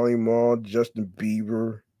 Molly Mall, Justin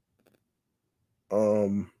Bieber,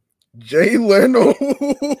 Jay Leno.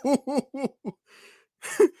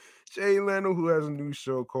 Jay Leno, who has a new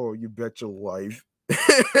show called You Bet Your Life.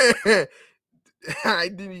 I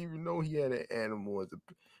didn't even know he had an animal as a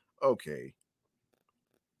okay.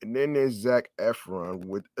 And then there's Zach Efron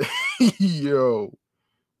with yo.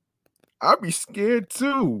 I'd be scared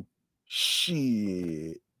too.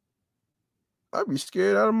 Shit. I'd be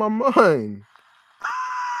scared out of my mind.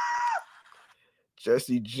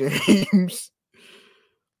 Jesse James.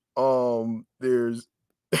 There's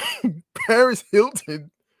Paris Hilton.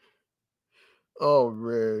 Oh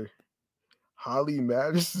man. Holly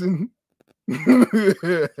Madison.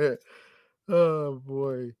 Oh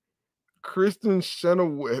boy. Kristen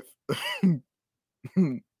Chenoweth.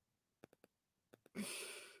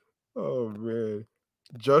 Oh man.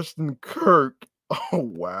 Justin Kirk.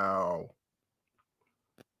 Oh wow.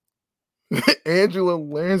 Angela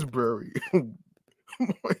Lansbury. Oh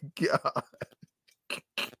my god.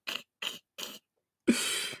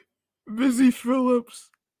 Busy Phillips.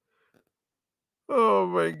 Oh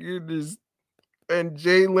my goodness. And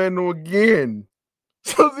Jay Leno again.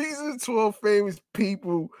 So these are 12 famous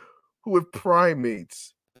people who have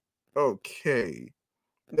primates. Okay.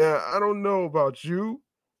 Now I don't know about you,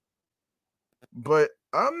 but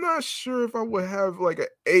I'm not sure if I would have like an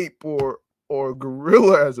ape or a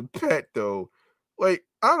gorilla as a pet though. like,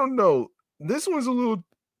 I don't know. This one's a little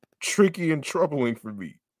tricky and troubling for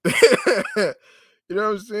me. You know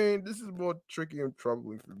what I'm saying? This is more tricky and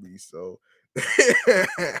troubling for me. So,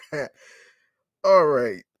 all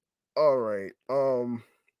right, all right.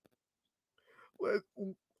 Let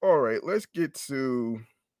all right.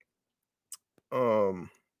 Um,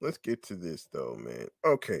 let's get to this though, man.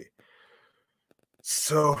 Okay,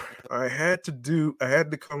 so I had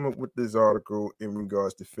to come up with this article in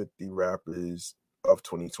regards to 50 rappers of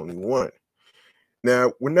 2021.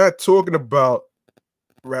 Now, we're not talking about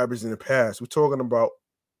rappers in the past. We're talking about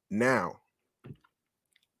now.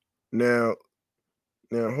 Now,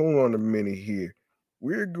 now, hold on a minute here.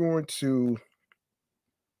 We're going to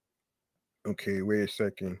okay, wait a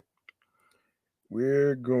second.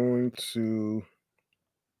 We're going to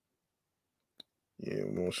yeah,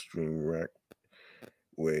 we'll stream rack.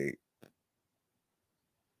 Wait.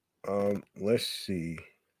 Let's see.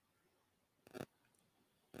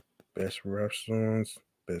 Best rap songs,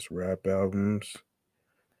 best rap albums.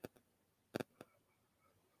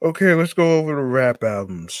 Okay, let's go over the rap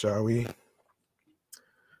albums, shall we?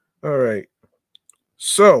 All right.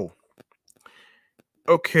 So,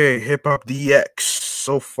 okay, Hip Hop DX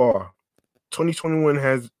so far. 2021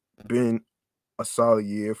 has been a solid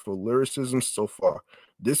year for lyricism so far.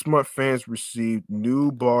 This month, fans received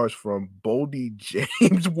new bars from Boldy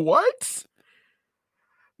James. What?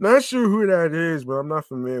 Not sure who that is, but I'm not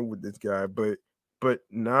familiar with this guy. But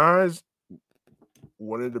Nas,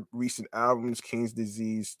 one of the recent albums, King's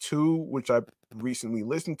Disease 2, which I recently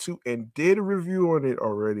listened to and did a review on it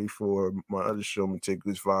already for my other show,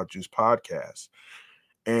 Meticulous Vibe Juice podcast.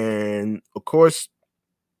 And of course,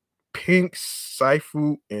 Pink,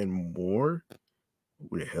 Saifu, and more.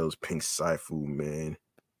 Who the hell is Pink Saifu, man?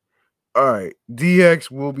 All right,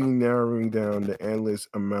 DX will be narrowing down the endless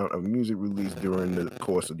amount of music released during the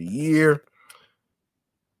course of the year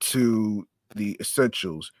to the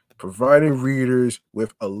essentials, providing readers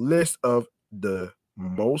with a list of the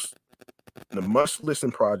must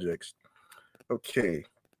listen projects. Okay.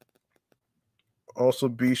 Also,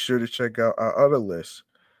 be sure to check out our other list.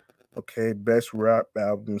 Okay, best rap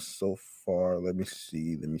albums so far. Let me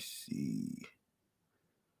see.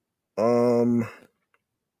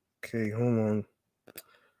 Okay, hold on.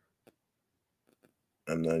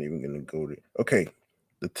 I'm not even gonna go there. Okay,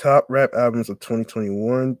 the top rap albums of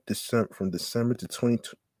 2021, from December to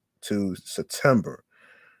September.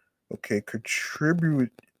 Okay,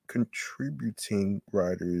 contributing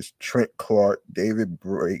writers: Trent Clark, David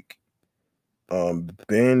Brake,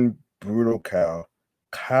 Ben Brutal Kyle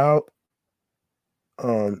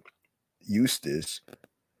Eustace,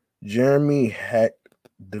 Jeremy Hack,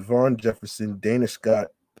 Devon Jefferson, Dana Scott,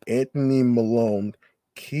 Anthony Malone,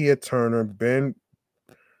 Kia Turner, Ben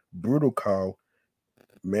Brutal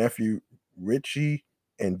Matthew Ritchie,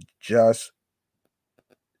 and Josh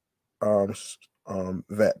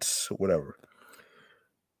Vets, whatever.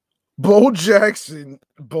 Bo Jackson,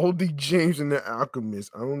 Boldy James, and the Alchemist.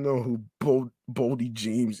 I don't know who Boldy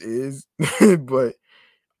James is, but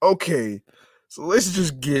okay. So let's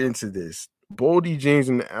just get into this. Boldy James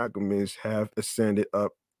and the Alchemist have ascended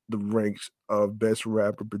up the ranks of best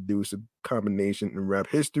rapper producer combination in rap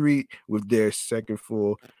history with their second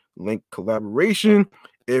full length collaboration.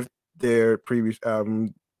 If their previous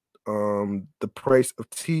album, The Price of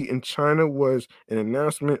Tea in China, was an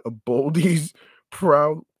announcement of Boldy's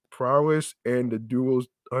prowess and the duo's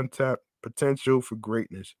untapped potential for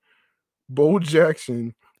greatness. Bo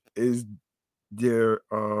Jackson is their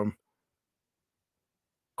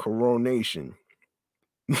coronation.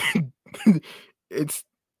 it's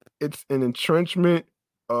it's an entrenchment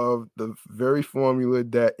of the very formula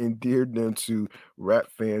that endeared them to rap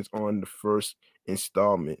fans on the first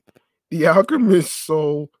installment. The Alchemist's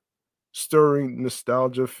soul stirring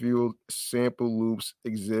nostalgia fueled sample loops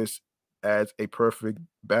exist as a perfect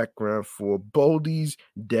background for Boldy's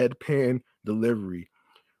deadpan delivery,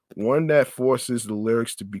 one that forces the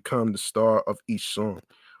lyrics to become the star of each song,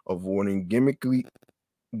 avoiding gimmicky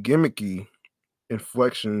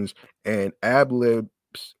inflections and ad libs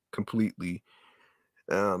completely.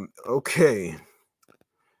 Okay.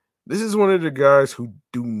 This is one of the guys who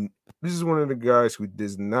do this is one of the guys who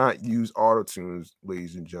does not use auto tunes,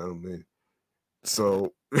 ladies and gentlemen.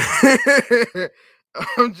 So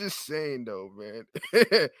I'm just saying though, man.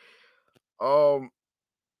 um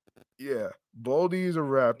yeah, Baldy is a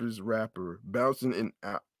rapper, bouncing in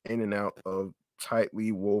and out of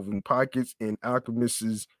tightly woven pockets in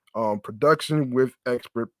Alchemist's production with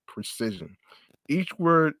expert precision. Each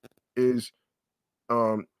word is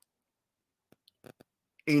um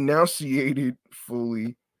enunciated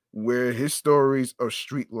fully, where his stories of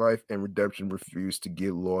street life and redemption refuse to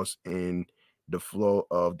get lost in the flow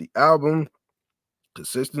of the album.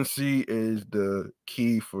 Consistency is the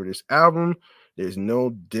key for this album. There's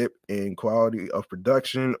no dip in quality of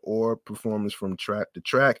production or performance from track to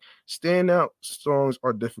track. Standout songs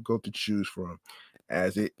are difficult to choose from,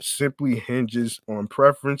 as it simply hinges on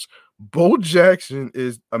preference. Bo Jackson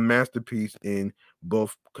is a masterpiece in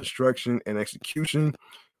both construction and execution,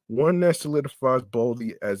 one that solidifies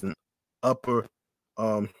Boldy as an upper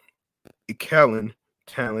echelon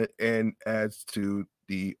talent and adds to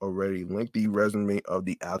the already lengthy resume of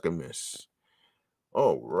the Alchemist.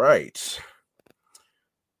 All right.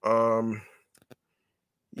 Um,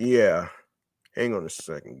 yeah. Hang on a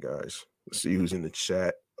second, guys. Let's see who's in the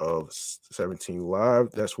chat of 17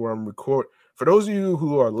 Live. That's where I'm recording. For those of you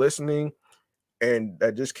who are listening and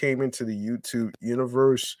that just came into the YouTube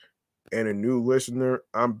universe and a new listener,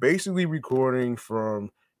 I'm basically recording from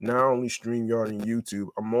not only StreamYard and YouTube,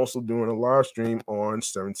 I'm also doing a live stream on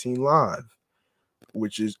 17 Live,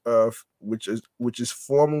 which is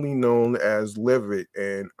formerly known as Livid,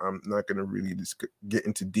 and I'm not gonna really get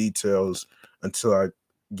into details until I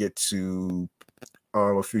get to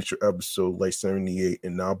a future episode like 78,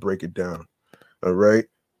 and I'll break it down. All right.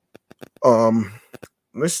 Um,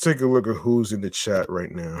 let's take a look at who's in the chat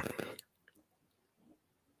right now.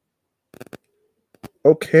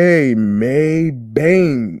 Okay, May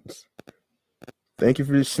Baines. Thank you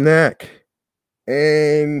for the snack.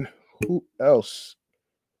 And who else?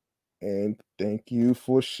 And thank you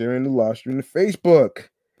for sharing the live stream to Facebook.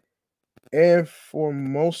 And for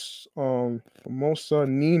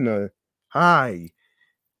Nina, hi.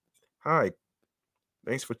 Hi.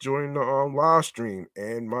 Thanks for joining the live stream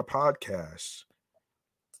and my podcast.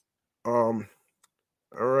 All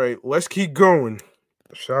right, let's keep going.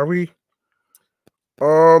 Shall we?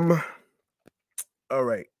 All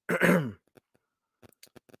right.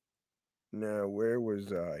 Now, where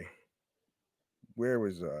was I?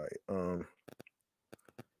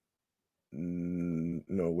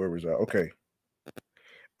 No, where was I? Okay.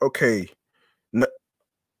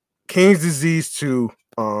 King's Disease 2,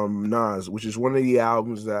 Nas, which is one of the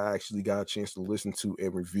albums that I actually got a chance to listen to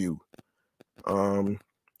and review.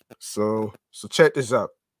 So check this out,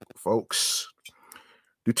 folks.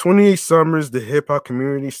 The 28 Summers, the hip hop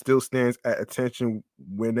community still stands at attention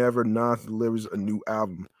whenever Nas delivers a new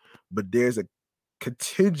album, but there's a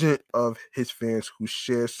contingent of his fans who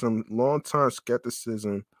share some long-time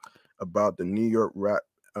skepticism about the New York rap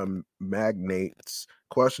magnate's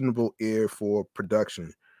questionable ear for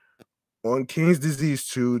production. On King's Disease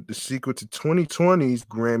 2, the sequel to 2020's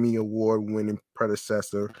Grammy Award-winning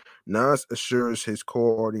predecessor, Nas assures his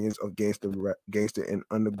core audience of gangster and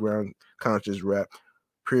underground conscious rap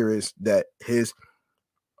purists that his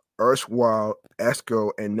erstwhile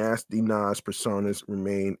Esco and Nasty Nas personas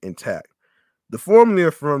remain intact. The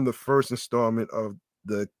formula from the first installment of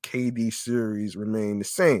the KD series remained the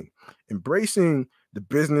same, embracing the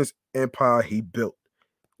business empire he built,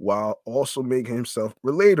 while also making himself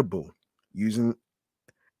relatable, using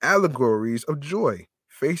allegories of joy,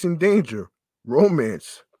 facing danger,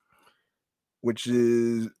 romance, which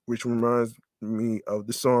reminds me of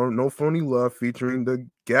the song No Phony Love featuring the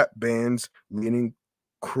Gap Band's leading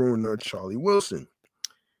crooner Charlie Wilson,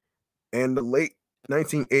 and the late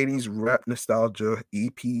 1980s rap nostalgia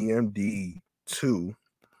EPMD 2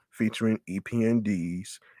 featuring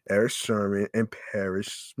EPMD's Eric Sherman and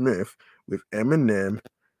Parrish Smith with Eminem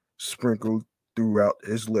sprinkled throughout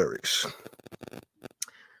his lyrics.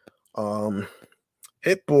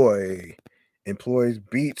 Hit Boy employs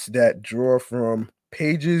beats that draw from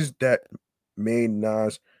pages that made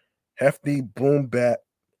Nas' hefty boom bap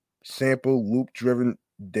sample loop driven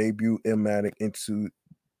debut Illmatic into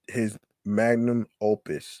his magnum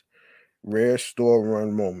opus, rare store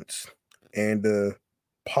run moments, and the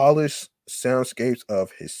polished soundscapes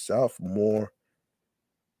of his sophomore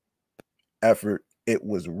effort. It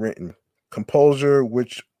was written. Composer,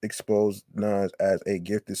 which exposed Nas as a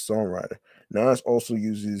gifted songwriter. Nas also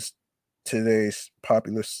uses today's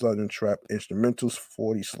popular Southern trap instrumentals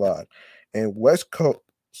 40 slide and West Coast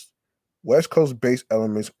based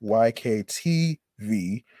elements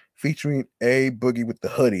YKTV featuring A Boogie with the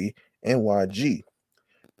Hoodie and YG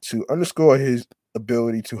to underscore his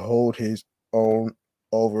ability to hold his own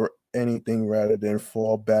over anything rather than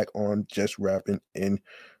fall back on just rapping in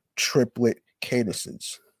triplet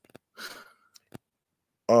cadences.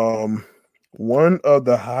 One of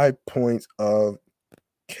the high points of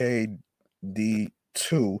KD2,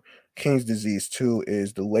 King's Disease 2,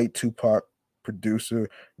 is the late Tupac producer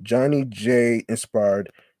Johnny J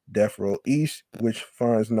inspired Death Row East, which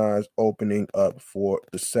finds Nas opening up for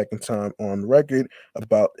the second time on record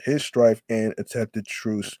about his strife and attempted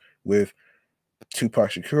truce with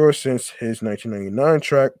Tupac Shakur since his 1999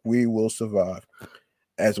 track We Will Survive.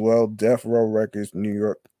 As well, Death Row Records New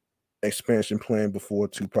York expansion plan before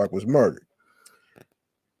Tupac was murdered.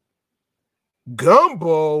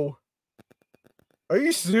 Gumbo? Are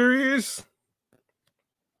you serious?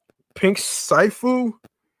 Pink Saifu?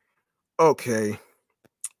 Okay.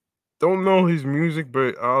 Don't know his music,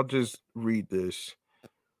 but I'll just read this.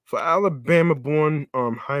 For Alabama-born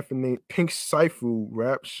hyphenate Pink Saifu,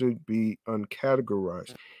 rap should be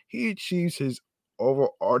uncategorized. He achieves his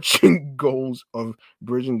overarching goals of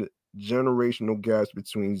bridging the generational gaps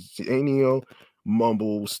between Zanio,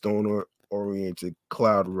 mumble, stoner-oriented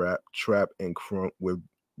cloud rap, trap, and crunk with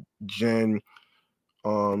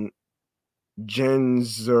um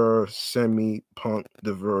Genzer semi-punk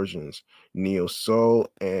diversions, neo-soul,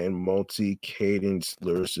 and multi-cadence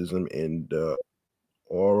lyricism in the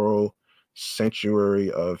oral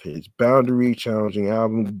sanctuary of his boundary-challenging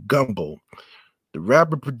album Gumbo. The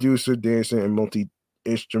rapper, producer, dancer, and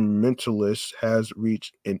multi-instrumentalist has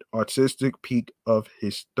reached an artistic peak of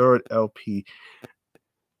his third LP.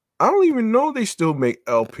 I don't even know they still make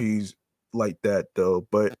LPs like that though,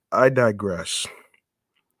 but I digress.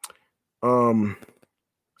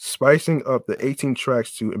 Spicing up the 18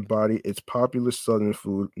 tracks to embody its popular Southern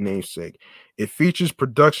food namesake. It features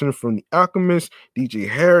production from The Alchemist, DJ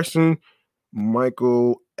Harrison,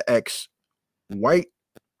 Michael X White,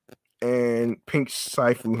 and Pink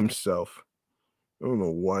Saifu himself. I don't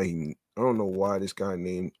know why this guy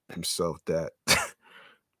named himself that.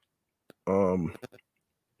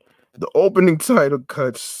 The opening title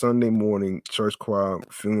cuts Sunday morning church choir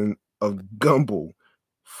feeling of gumbo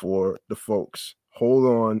for the folks. Hold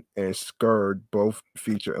On and Scared both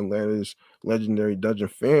feature Atlanta's legendary Dudgeon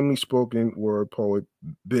family spoken word poet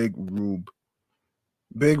Big Ruby,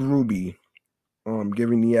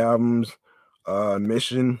 giving the album's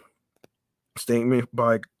mission statement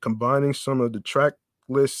by combining some of the track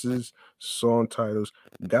list's song titles.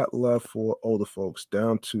 Got Love for Older Folks,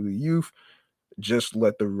 Down to the Youth, Just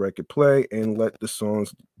Let the Record Play, and Let the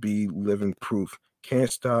Songs Be Living Proof.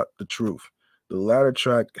 Can't Stop the Truth. The latter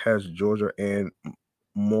track has Georgia and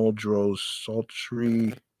Muldrow's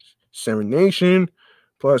sultry serenation,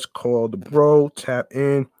 plus Call the Bro, Tap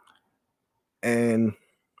In, and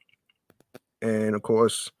of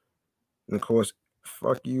course,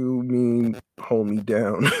 Fuck You Mean Hold Me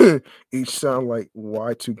Down. Each sound like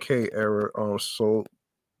Y2K era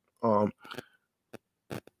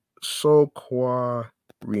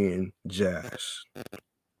soulquarian jazz.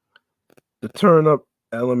 The turn up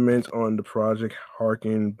elements on the project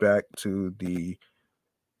harken back to the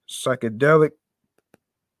psychedelic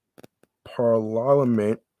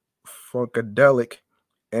parliament, funkadelic,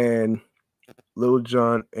 and Lil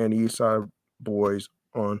Jon and the Eastside Boys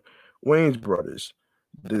on Wayne's Brothers.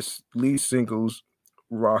 This lead singles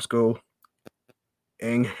Roscoe,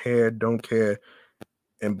 Ain't Hair, Don't Care,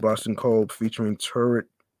 and Boston Cold featuring Turret,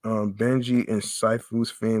 Benji, and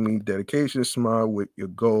Saifu's family dedication. Smile with your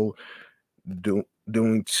goal.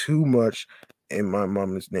 Doing too much in my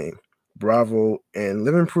mama's name. Bravo and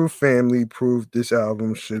Living Proof family proved this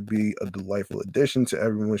album should be a delightful addition to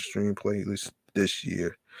everyone's stream playlist this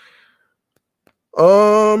year.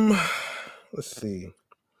 Let's see.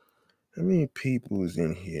 How many people is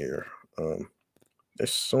in here?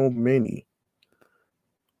 There's so many.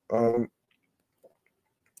 I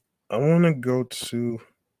want to go to.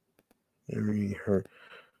 Let me read her.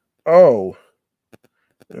 Oh,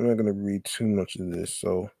 I'm not gonna read too much of this.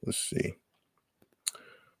 So let's see.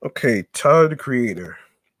 Okay, Tyler the Creator.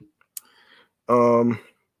 Tyler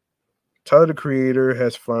the Creator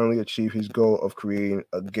has finally achieved his goal of creating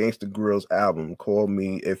a Gangsta Grillz album, Call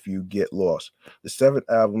Me If You Get Lost. The seventh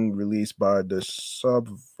album, released by the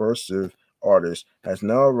subversive artist, has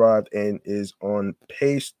now arrived and is on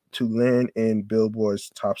pace to land in Billboard's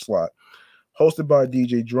top slot. Hosted by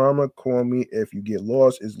DJ Drama, Call Me If You Get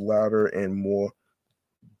Lost is louder and more,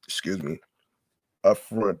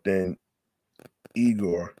 upfront than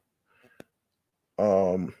Igor.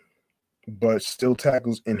 But still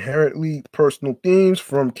tackles inherently personal themes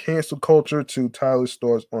from cancel culture to Tyler's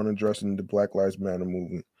thoughts on addressing the Black Lives Matter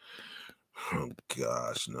movement. Oh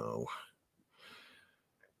gosh, no.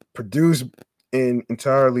 Produced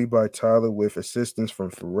entirely by Tyler with assistance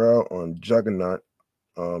from Pharrell on Juggernaut.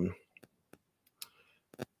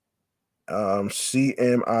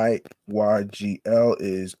 CMIYGL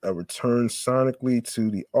is a return sonically to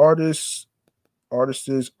the artist's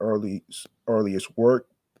earliest work,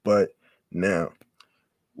 but now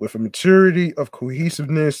With a maturity of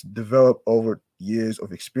cohesiveness developed over years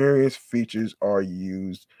of experience, features are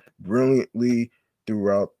used brilliantly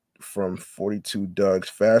throughout, from 42 Doug's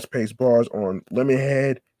fast paced bars on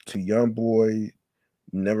Lemonhead to Young Boy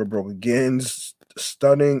Never Broke Again's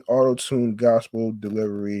stunning auto tune gospel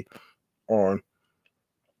delivery on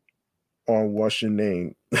What's Your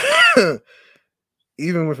Name.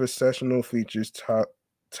 Even with exceptional features,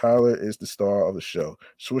 Tyler is the star of the show,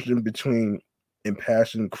 switching between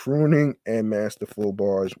impassioned crooning and masterful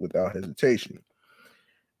bars without hesitation.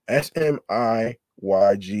 SMIYGL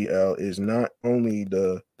is not only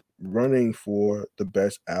the running for the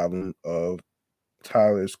best album of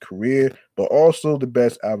Tyler's career, but also the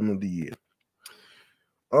best album of the year.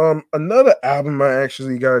 Another album I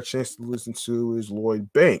actually got a chance to listen to is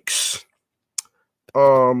Lloyd Banks.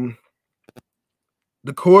 The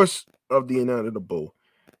Course of the Inevitable.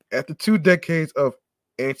 After 2 decades of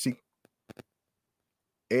anti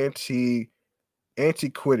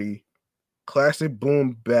antiquity, classic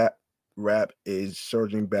boom bap rap is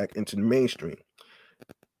surging back into the mainstream.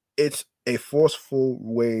 It's a forceful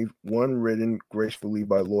wave, one written gracefully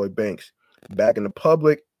by Lloyd Banks, back in the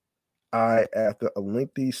public eye after a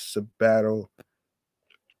lengthy sabbatical.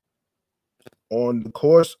 On the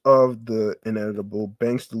course of the inevitable,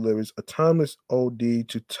 Banks delivers a timeless ode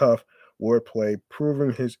to tough wordplay,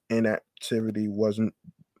 proving his inactivity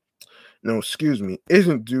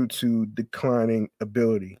isn't due to declining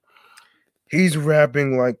ability. He's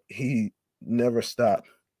rapping like he never stopped,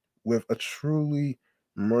 with a truly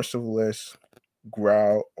merciless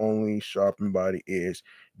growl only sharpened by the ears,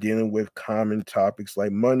 dealing with common topics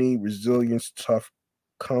like money, resilience, tough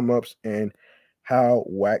come ups, and how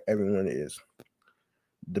whack everyone is.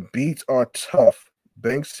 The beats are tough.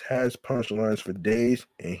 Banks has punchlines for days,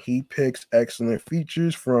 and he picks excellent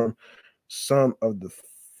features from some of the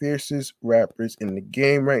fiercest rappers in the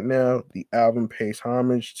game right now. The album pays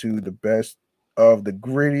homage to the best of the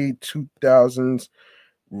gritty 2000s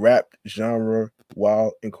rap genre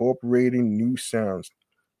while incorporating new sounds,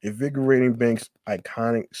 invigorating Banks'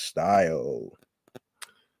 iconic style.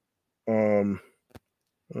 I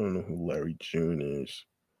don't know who Larry June is.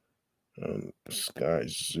 Sky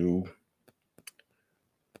Zoo.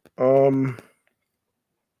 Of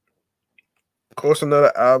course,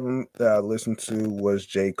 another album that I listened to was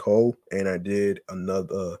J. Cole, and I did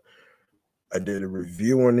a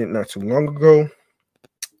review on it not too long ago.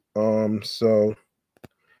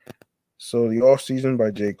 So the Off Season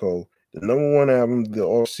by J. Cole, the number one album the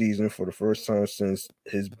Off Season for the first time since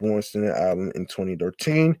his Born Sinner album in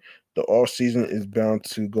 2013. The Off Season is bound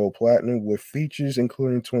to go platinum with features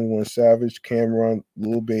including 21 Savage, Cameron,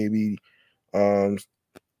 Lil Baby,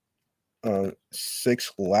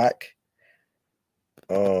 6 Lack,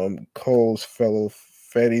 Cole's fellow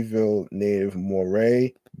Fettyville native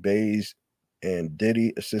Moray, Bays, and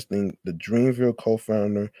Diddy assisting the Dreamville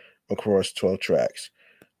co-founder across 12 tracks.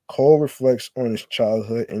 Cole reflects on his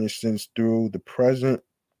childhood innocence through the present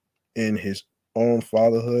in his own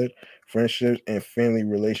fatherhood, friendships, and family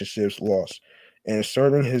relationships lost, and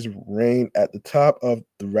asserting his reign at the top of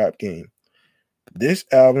the rap game. This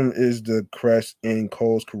album is the crest in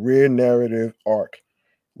Cole's career narrative arc,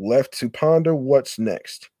 left to ponder what's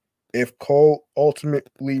next. If Cole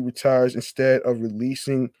ultimately retires instead of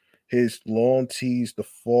releasing his long tease to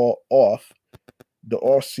fall off, the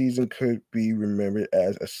off season could be remembered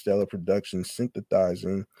as a stellar production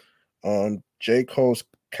synthesizing J. Cole's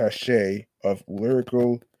cachet of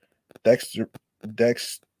lyrical dexter-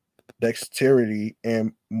 dex- dexterity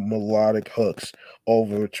and melodic hooks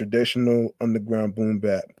over traditional underground boom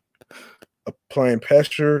bap. Applying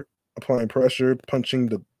pressure, punching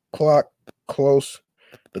the clock close,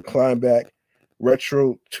 the climb back,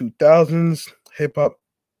 retro 2000s, hip hop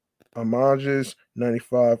homages,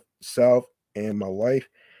 95 South and My Life,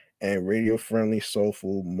 and radio friendly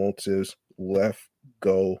soulful motives, Left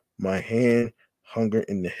Go My Hand, Hunger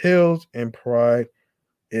in the Hills, and Pride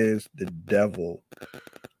is the Devil.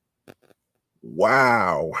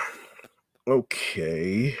 Wow.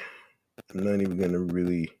 Okay. I'm not even gonna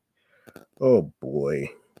really. Oh boy.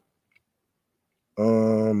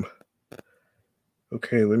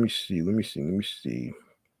 Okay, let me see.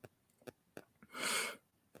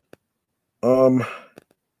 I'm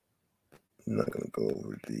not gonna go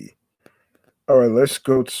over the. All right, let's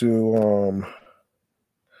go to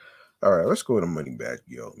All right, let's go to Moneybagg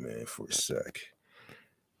Yo, man, for a sec.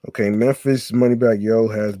 Okay, Memphis Moneybagg Yo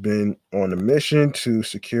has been on a mission to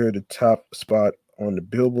secure the top spot on the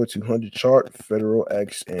Billboard 200 chart. Federal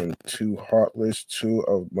X and Too Heartless, two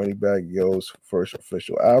of Moneybagg Yo's first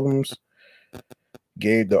official albums,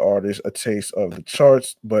 gave the artist a taste of the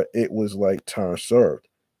charts, but it was like time served.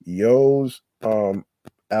 Yo's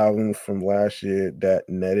album from last year that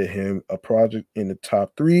netted him a project in the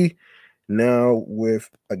top three. Now with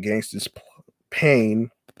Against This Pain,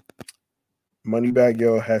 Moneybagg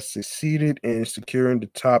Yo has succeeded in securing the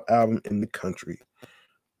top album in the country.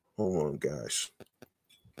 Hold on, guys.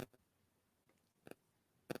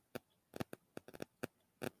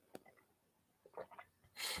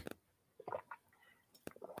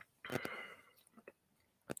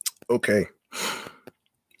 Okay.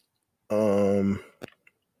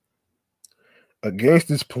 Against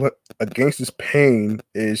This Pain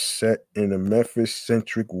is set in a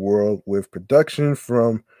Memphis-centric world with production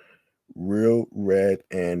from Real Red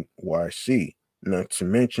and YC. Not to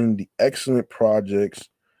mention the excellent projects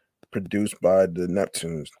produced by the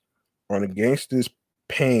Neptunes. On Against This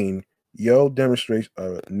Pain, Yo demonstrates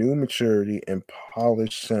a new maturity and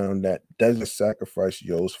polished sound that doesn't sacrifice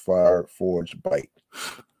Yo's fire forged bite.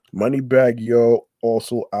 Moneybagg Yo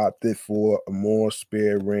also opted for a more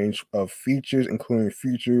spare range of features, including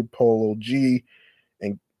future Polo G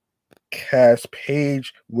and Cass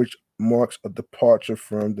Page, which marks a departure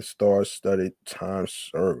from the star-studded time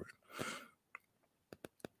served.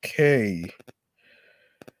 Okay.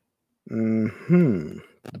 The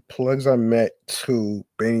plugs I met to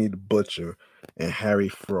Benny the Butcher and Harry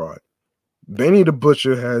Fraud. Benny the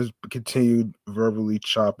Butcher has continued verbally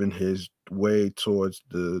chopping his way towards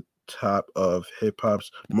the top of hip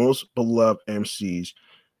hop's most beloved MCs.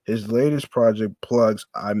 His latest project, Plugs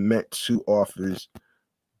I Met Two, offers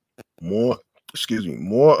more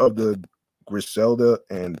of the Griselda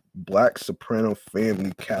and Black Soprano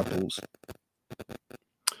family couples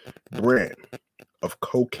brand of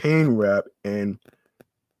cocaine rap and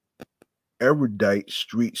erudite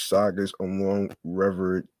street sagas along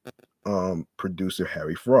revered producer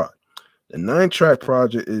Harry Fraud. The 9-track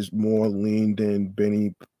project is more lean than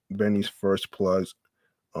Benny's first plugs.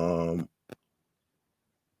 I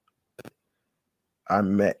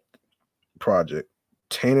Met project,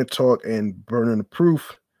 Tainted Talk and Burning the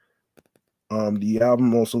Proof. The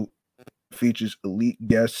album also features elite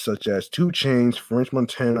guests such as 2 Chainz, French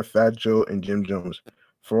Montana, Fat Joe, and Jim Jones.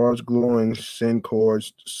 Fraud's glowing synth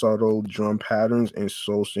chords, subtle drum patterns, and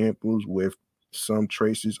soul samples with some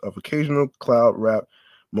traces of occasional cloud rap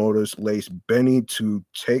motors lace Benny to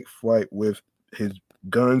take flight with his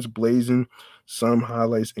guns blazing. Some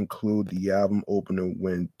highlights include the album opener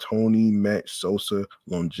When Tony Met Sosa,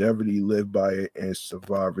 Longevity, Live By It, and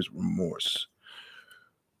Survivor's Remorse.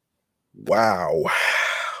 Wow.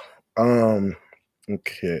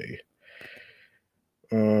 Okay.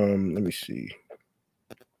 Let me see.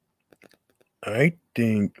 Let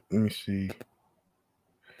me see.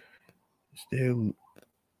 Still.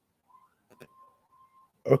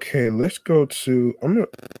 Okay, let's go to I'm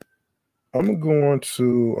gonna go on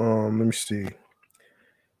to let me see.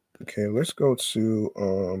 Okay, let's go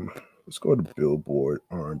to Billboard,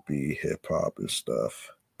 R&B, hip hop and stuff.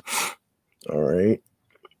 All right.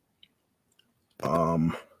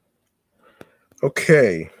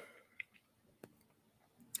 Okay.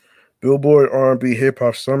 Billboard R&B Hip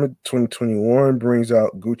Hop Summit 2021 brings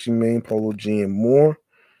out Gucci Mane, Polo G, and more.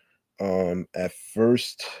 At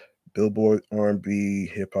first, Billboard R&B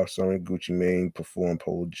Hip Hop Summit, Gucci Mane performed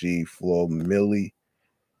Polo G, Flo Milli,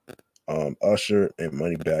 Usher, and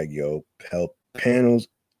Moneybagg Yo held panels,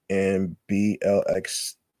 and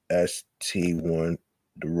BLXST won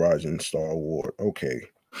the Rising Star Award. Okay.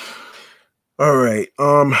 All right.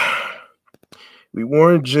 We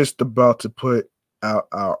weren't just about to put out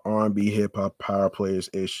our R&B hip hop power players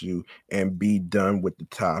issue and be done with the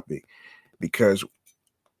topic because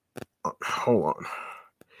hold on.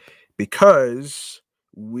 Because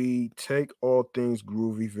we take all things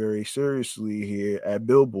groovy very seriously here at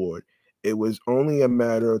Billboard. It was only a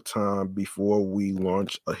matter of time before we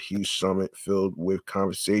launched a huge summit filled with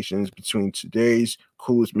conversations between today's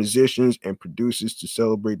coolest musicians and producers to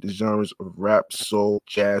celebrate the genres of rap, soul,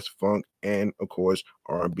 jazz, funk, and of course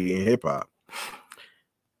R&B and hip hop.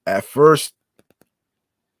 At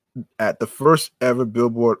the first ever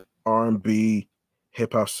Billboard R&B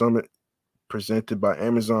Hip Hop Summit presented by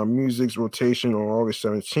Amazon Music's rotation on August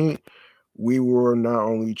 17th, we were not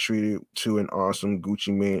only treated to an awesome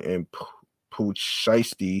Gucci Mane and Pooh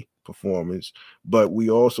Shiesty performance, but we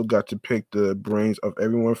also got to pick the brains of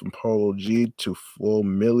everyone from Polo G to Flo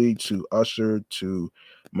Milli to Usher to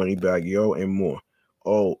Moneybagg Yo and more.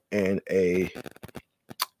 Oh, and a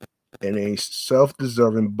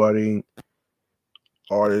self-deserving budding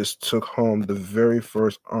artist took home the very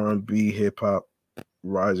first R&B hip hop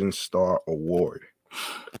Rising Star Award.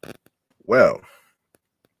 Well,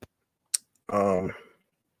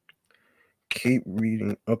 keep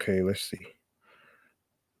reading. Okay, let's see.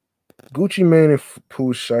 Gucci Mane and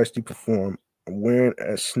Pooh Shiesty performed. Wearing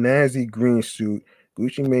a snazzy green suit,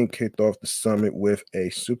 Gucci Mane kicked off the summit with a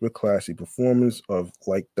super classy performance of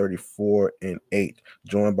like 34 and 8,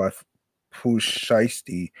 joined by Pooh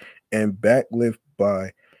Shiesty and backlit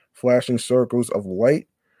by flashing circles of light.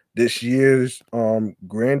 This year's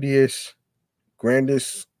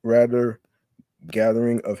grandest rather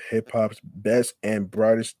gathering of hip hop's best and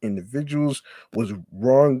brightest individuals was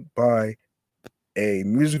run by a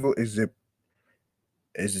musical exhibit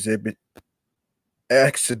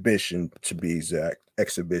exhibition to be exact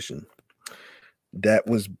exhibition that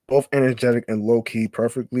was both energetic and low-key,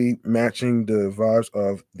 perfectly matching the vibes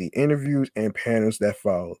of the interviews and panels that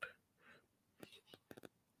followed.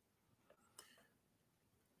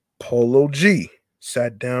 Polo G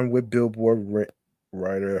sat down with Billboard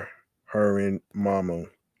writer Herman Mamo.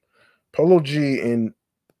 Polo G in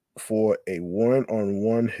for a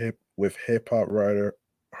one-on-one with hip hop writer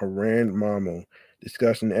Haran Mamo,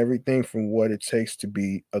 discussing everything from what it takes to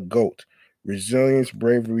be a GOAT, resilience,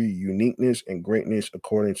 bravery, uniqueness, and greatness,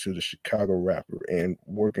 according to the Chicago rapper, and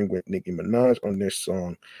working with Nicki Minaj on their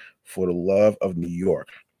song For the Love of New York.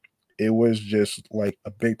 It was just like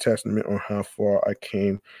a big testament on how far I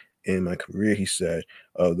came in my career, he said,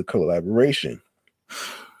 of the collaboration.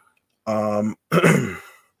 Um,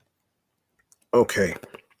 okay.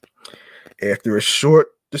 After a short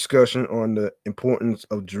discussion on the importance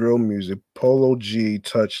of drill music, Polo G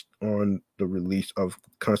touched on the release of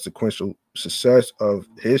consequential success of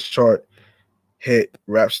his chart hit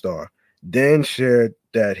Rap Star, then shared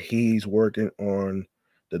that he's working on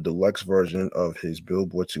the deluxe version of his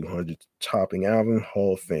Billboard 200 topping album,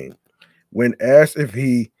 Hall of Fame. When asked if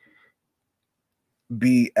he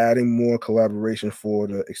be adding more collaboration for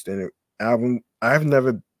the extended album, I've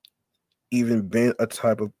never even been a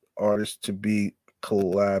type of artist to be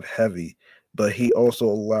collab heavy, but he also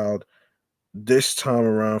allowed this time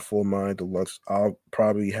around for my deluxe. I'll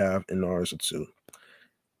probably have an artist or two.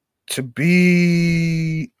 To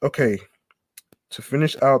be okay, to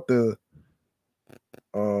finish out the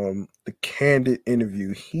candid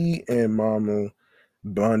interview, he and Mama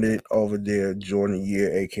bonded over their Jordan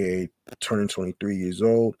year, aka turning 23 years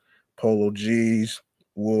old. Polo G's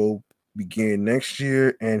will begin next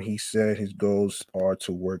year, and he said his goals are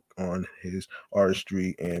to work on his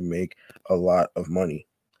artistry and make a lot of money.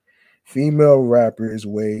 Female rappers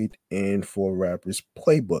weighed in for rappers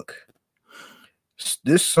playbook.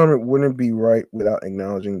 This summit wouldn't be right without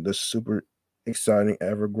acknowledging the super exciting,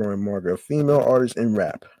 ever growing market of female artists in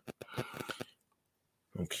rap.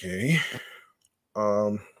 Okay.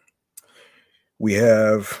 Um, we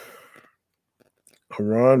have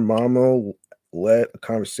Haran Mamo led a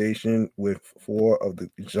conversation with four of the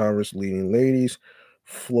genre's leading ladies: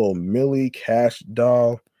 Flo Millie, Cash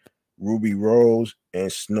Doll, Ruby Rose,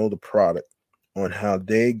 and Snow the Product, on how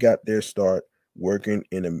they got their start working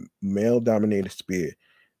in a male dominated sphere,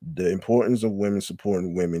 the importance of women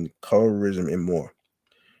supporting women, colorism, and more.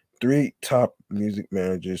 Three top music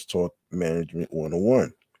managers taught Management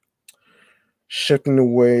 101. Shifting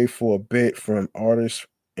away for a bit from artists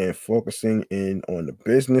and focusing in on the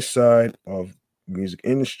business side of music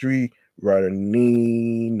industry, writer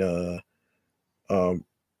Nina um,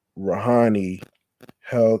 Rahani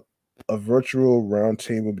held a virtual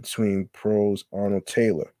roundtable between pros Arnold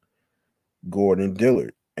Taylor, Gordon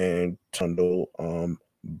Dillard, and Tundle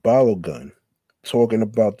Balogun, talking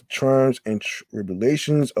about the triumphs and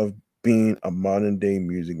tribulations of being a modern day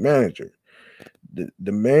music manager.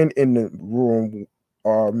 The men in the room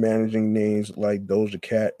are managing names like Doja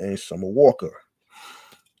Cat and Summer Walker.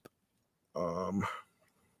 Um,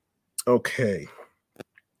 okay.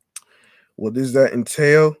 What does that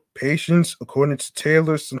entail? Patience. According to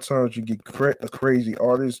Taylor, sometimes you get a crazy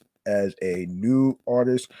artist as a new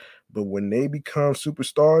artist, but when they become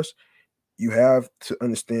superstars, you have to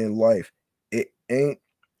understand life. It ain't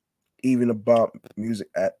even about music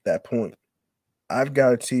at that point. I've got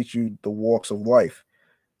to teach you the walks of life.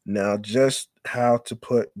 Now, just how to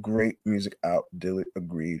put great music out, Dillard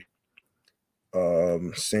agreed,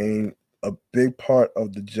 saying a big part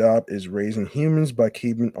of the job is raising humans by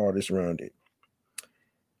keeping artists rounded.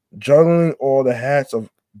 Juggling all the hats of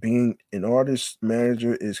being an artist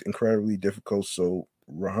manager is incredibly difficult. So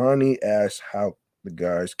Rahani asked how the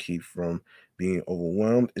guys keep from being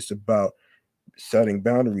overwhelmed. It's about setting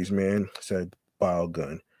boundaries, man, said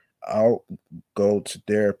Gun. I'll go to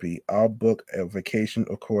therapy. I'll book a vacation.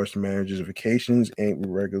 Of course, managers' vacations ain't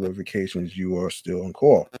regular vacations. You are still on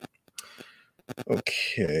call.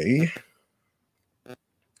 Okay.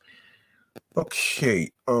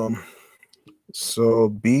 Okay. So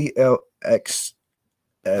BLXST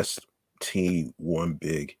one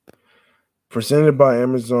big. Presented by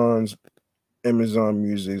Amazon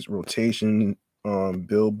Music's rotation.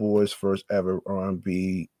 Billboard's first ever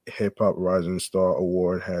R&B Hip Hop Rising Star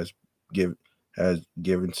Award has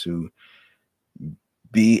given to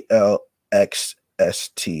BLXST.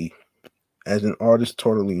 As an artist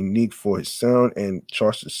totally unique for his sound and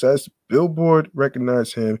chart success, Billboard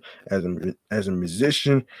recognized him as a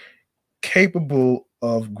musician capable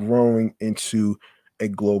of growing into a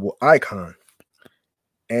global icon.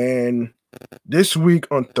 And this week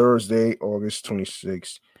on Thursday, August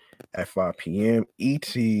 26th at 5 p.m.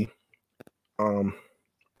 ET, um,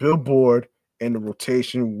 Billboard and the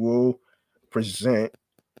rotation will present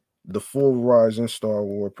the full Rising Star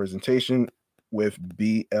Award presentation with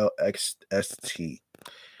BLXST.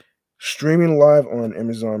 Streaming live on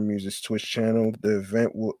Amazon Music's Twitch channel, the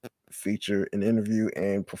event will feature an interview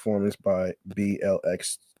and performance by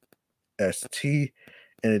BLXST,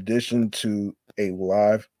 in addition to a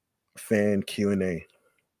live fan Q&A.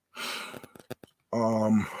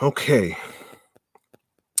 Okay.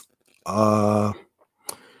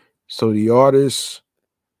 So the artist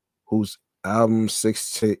whose album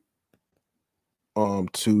 6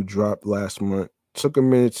 2 dropped last month took a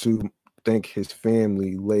minute to thank his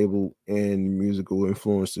family, label, and musical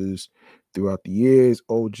influences throughout the years.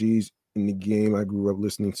 OGs in the game I grew up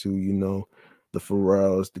listening to, the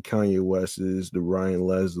Pharrells, the Kanye Wests, the Ryan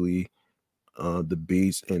Leslie, the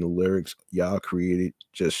beats and the lyrics y'all created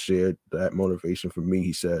just shared that motivation for me,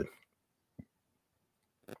 he said.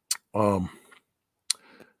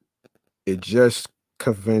 It just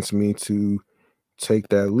convinced me to take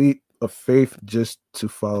that leap of faith just to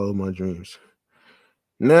follow my dreams.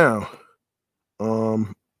 Now,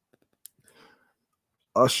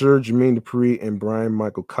 Usher, Jermaine Dupri, and Brian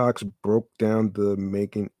Michael Cox broke down the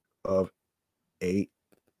making of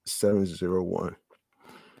 8701.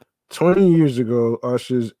 20 years ago,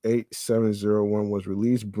 Usher's 8701 was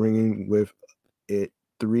released, bringing with it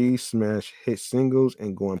 3 smash hit singles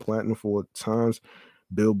and going platinum 4 times.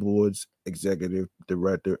 Billboard's executive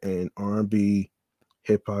director and R&B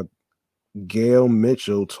hip-hop Gail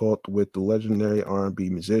Mitchell talked with the legendary R&B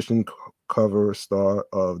musician, cover star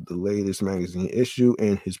of the latest magazine issue,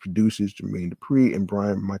 and his producers Jermaine Dupri and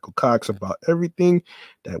Brian Michael Cox about everything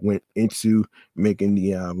that went into making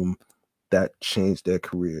the album that changed their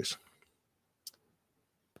careers.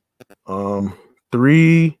 The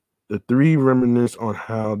three reminisce on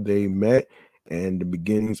how they met and the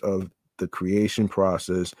beginnings of the creation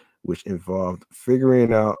process, which involved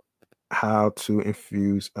figuring out how to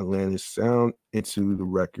infuse Atlanta's sound into the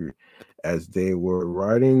record. As they were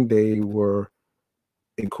writing, they were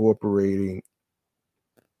incorporating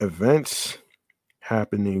events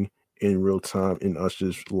happening in real time in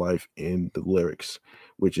Usher's life in the lyrics,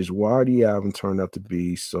 which is why the album turned out to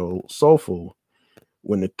be so soulful.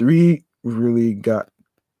 When the three really got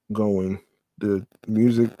going, the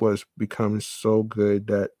music was becoming so good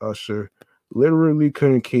that Usher literally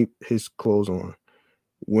couldn't keep his clothes on.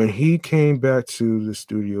 When he came back to the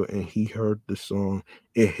studio and he heard the song,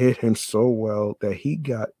 it hit him so well that he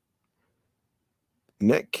got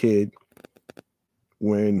neck kid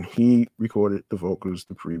when he recorded the vocals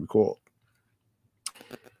to pre-record.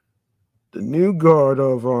 The new guard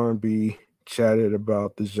of R&B chatted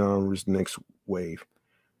about the genre's next wave.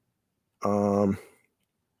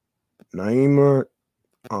 Naima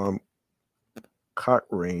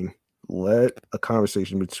Cochrane led a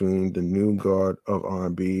conversation between the new guard of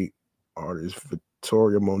R&B artists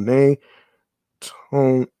Victoria Monet,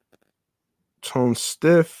 Tone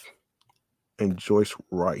Stiff, and Joyce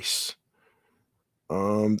Rice.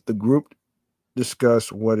 The group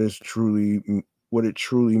discussed what it truly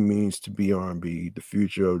means to be R&B, the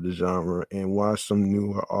future of the genre, and why some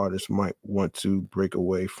newer artists might want to break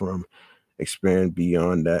away from expand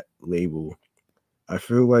beyond that label. I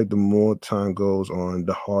feel like the more time goes on,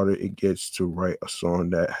 the harder it gets to write a song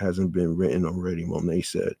that hasn't been written already, Monet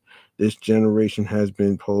said. This generation has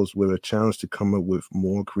been posed with a challenge to come up with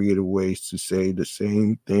more creative ways to say the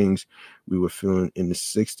same things we were feeling in the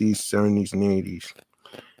 60s, 70s, and 80s.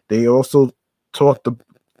 They also taught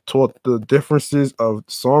the differences of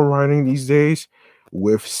songwriting these days,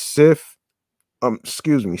 with Stiff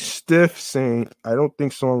saying, I don't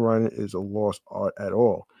think songwriting is a lost art at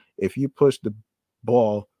all. If you push the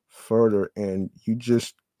ball further and you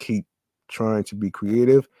just keep trying to be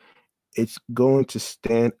creative, it's going to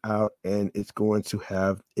stand out and it's going to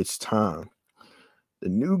have its time. The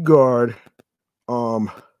new guard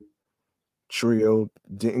trio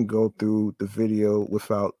didn't go through the video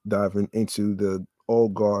without diving into the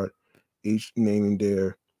old guard, each naming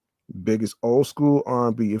their biggest old school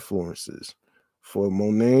R&B influences. For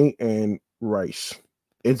Monet and Rice,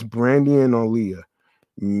 It's Brandy and Aaliyah.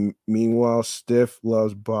 Meanwhile, Stiff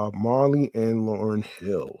loves Bob Marley and Lauryn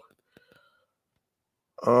Hill.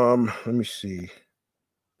 Let me see.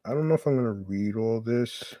 I don't know if I'm gonna read all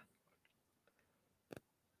this.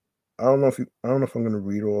 I don't know if I'm gonna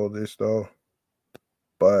read all this though.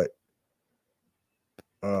 But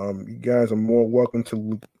you guys are more welcome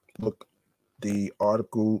to look the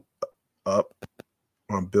article up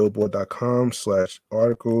on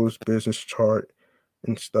billboard.com/articles, business chart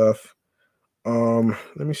and stuff. Let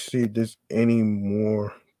me see if there's any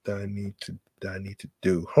more that I need to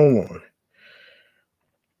do. Hold on.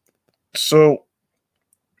 So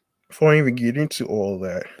before I even get into all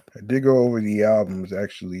that, I did go over the albums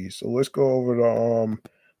actually. So let's go over the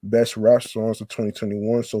best rap songs of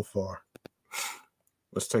 2021 so far.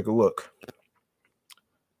 Let's take a look.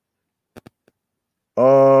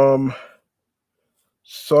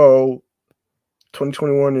 So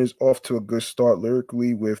 2021 is off to a good start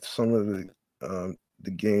lyrically with some of the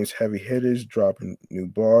game's heavy hitters dropping new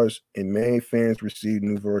bars. In May, fans received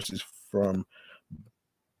new verses from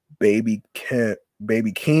Baby Keem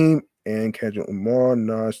and Kendrick Lamar,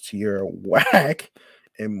 Nas, Tierra Whack,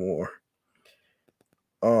 and more.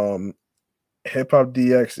 Hip Hop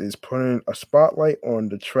DX is putting a spotlight on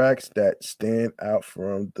the tracks that stand out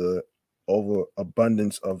from the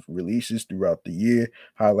overabundance of releases throughout the year,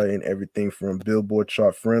 highlighting everything from Billboard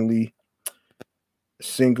chart friendly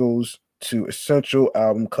singles to essential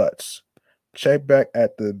album cuts. Check back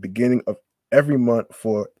at the beginning of every month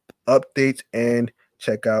for updates and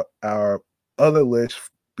check out our other list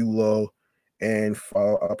below and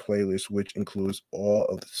follow our playlist, which includes all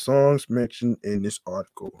of the songs mentioned in this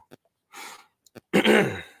article. All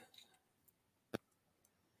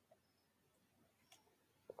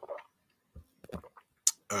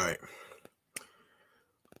right.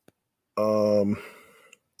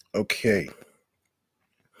 Okay.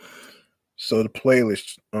 So the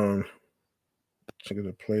playlist, check out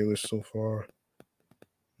the playlist so far.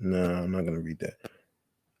 No, I'm not gonna read that.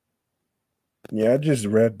 Yeah, I just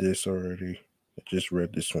read this already. I just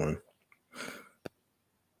read this one.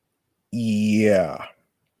 Yeah.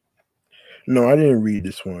 No, I didn't read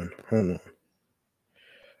this one. Hold on.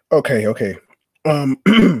 Okay.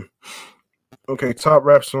 Okay, top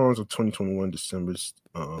rap songs of 2021 December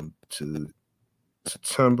to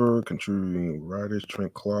September, contributing writers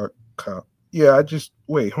Trent Clark. Yeah, I just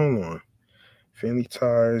wait, hold on. Family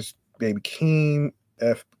Ties, Baby Keem,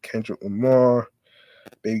 Kendrick Lamar.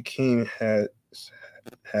 Baby Keem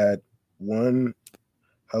had one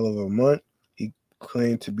hell of a month. He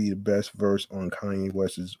claimed to be the best verse on Kanye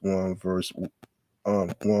West's long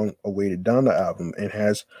awaited Donda album and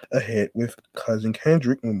has a hit with cousin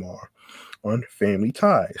Kendrick Lamar on Family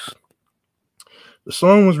Ties. The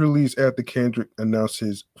song was released after Kendrick announced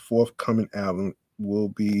his forthcoming album will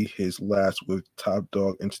be his last with Top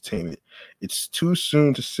Dog Entertainment. It's too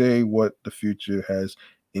soon to say what the future has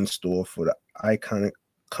in store for the iconic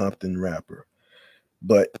Compton rapper.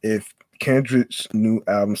 But if Kendrick's new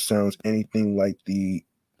album sounds anything like the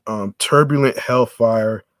turbulent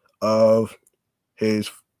hellfire of his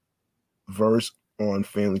verse on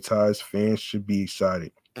Family Ties, fans should be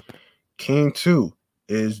excited. King 2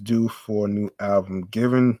 is due for a new album,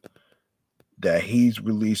 given that he's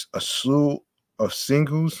released a slew of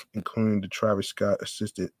singles, including the Travis Scott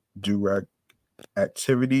assisted do-rag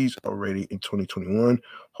activities already in 2021.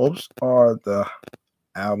 Hopes are the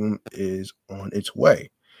album is on its way.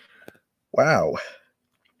 Wow.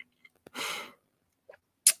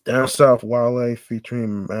 Down South Wale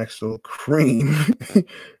featuring Maxwell Cream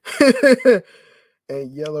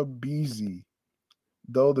and Yellow Beezy.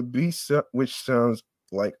 Though the beat, which sounds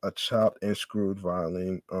like a chopped and screwed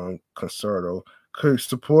violin concerto, could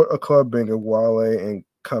support a club banger, Wale and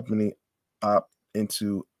company opt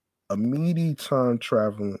into a meaty time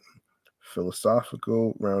traveling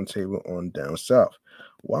philosophical roundtable on Down South.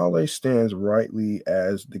 Wale stands rightly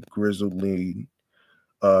as the grizzled lead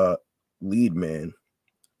man,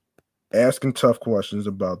 asking tough questions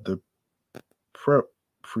about the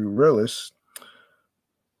pre-realist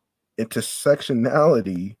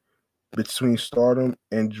intersectionality between stardom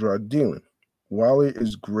and drug dealing. Wale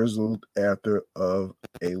is grizzled after of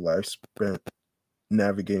a life spent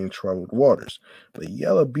navigating troubled waters, but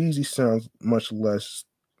Yellow Beezy sounds much less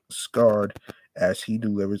scarred as he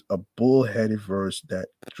delivers a bullheaded verse that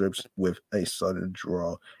drips with a southern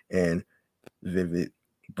drawl and vivid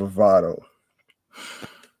bravado.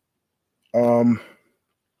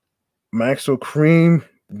 Maxwell Cream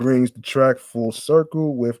brings the track full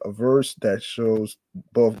circle with a verse that shows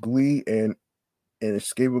both glee and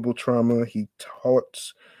inescapable trauma. He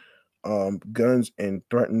taunts guns and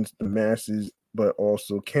threatens the masses but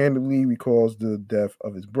also candidly recalls the death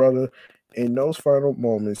of his brother. In those final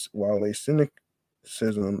moments, while a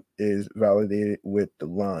cynicism is validated with the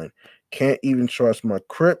line, "Can't even trust my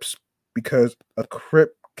Crips because a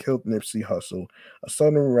Crip killed Nipsey Hussle," a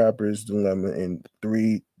Southern rapper's dilemma in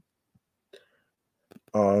three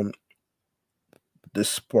um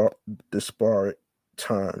disparate desperate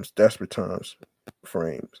times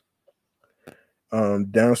frames.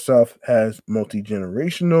 Down South has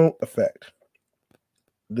multi-generational effect.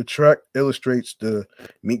 The track illustrates the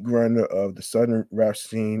meat grinder of the southern rap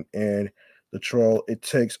scene and the troll it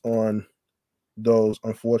takes on those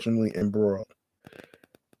unfortunately embroiled.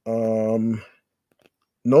 Um,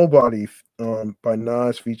 Nobody by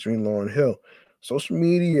Nas featuring Lauren Hill. Social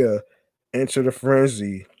media entered a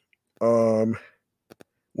frenzy. Um,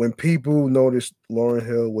 when people noticed Lauren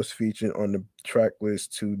Hill was featured on the track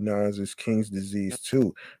list to Nas's King's Disease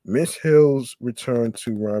 2, Miss Hill's return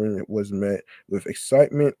to rhyming was met with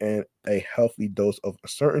excitement and a healthy dose of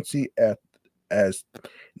uncertainty as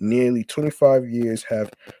nearly 25 years have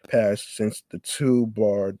passed since the two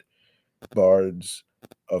bards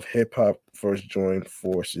of hip hop first joined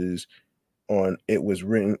forces on It Was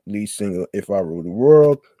Written lead single If I Rule the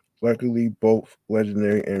World. Luckily, both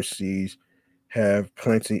legendary MCs have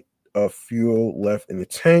plenty of fuel left in the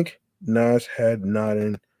tank. Nas had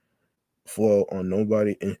nodding flow on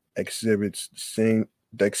Nobody and exhibits the same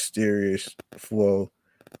dexterous flow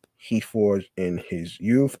he forged in his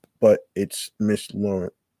youth, but it's Miss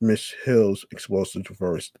Hill's explosive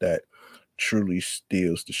verse that truly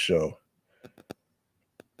steals the show.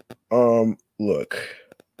 Look,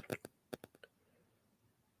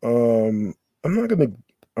 I'm not gonna.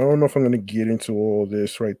 I don't know if I'm gonna get into all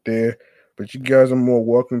this right there, but you guys are more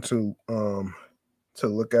welcome to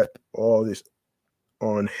look at all this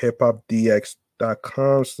on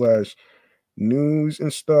hiphopdx.com/news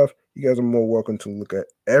and stuff. You guys are more welcome to look at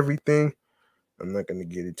everything. I'm not gonna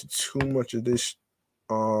get into too much of this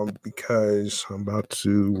because I'm about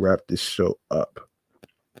to wrap this show up.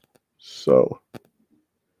 So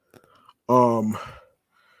um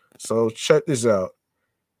so check this out.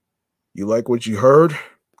 You like what you heard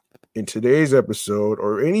in today's episode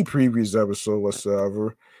or any previous episode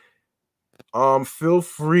whatsoever? Feel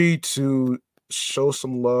free to show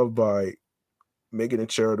some love by making a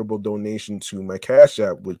charitable donation to my Cash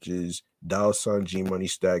App, which is $ G Money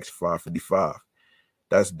Stacks 555.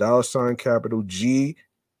 That's $ capital G,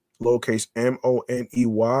 lowercase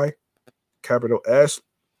MONEY, capital S,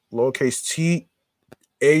 lowercase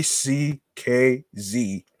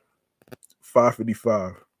TACKZ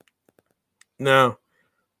 555. Now,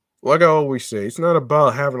 like I always say, it's not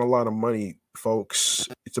about having a lot of money, folks.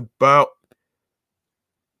 It's about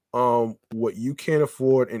what you can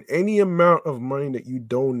afford, and any amount of money that you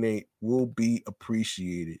donate will be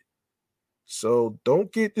appreciated. So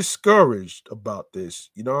don't get discouraged about this.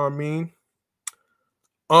 You know what I mean?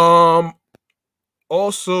 Um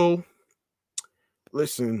Also,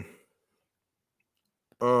 listen,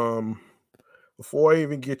 um before I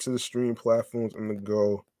even get to the stream platforms I'm gonna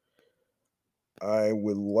go, I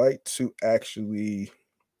would like to actually,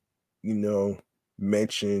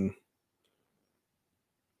 mention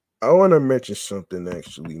I want to mention something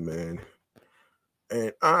actually, man.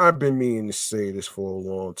 And I've been meaning to say this for a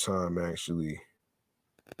long time, actually.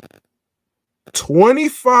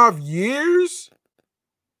 25 years?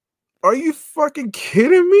 Are you fucking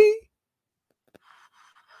kidding me?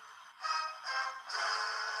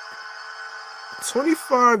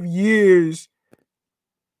 25 years.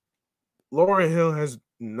 Lauryn Hill has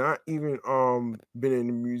not even been in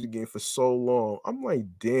the music game for so long. I'm like,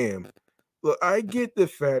 damn. Look, I get the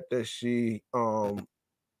fact that she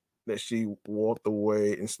walked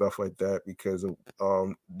away and stuff like that because of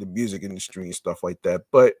the music industry and stuff like that.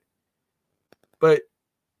 But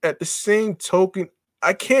at the same token,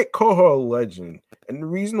 I can't call her a legend. And the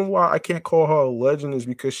reason why I can't call her a legend is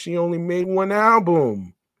because she only made one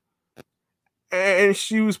album. And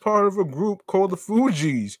she was part of a group called the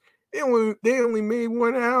Fugees. They only made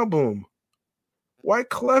one album.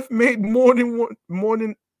 Wyclef made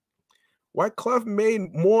Wyclef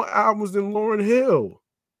made more albums than Lauryn Hill.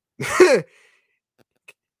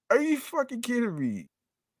 Are you fucking kidding me?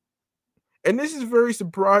 And this is very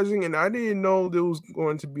surprising, and I didn't know there was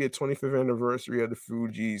going to be a 25th anniversary of the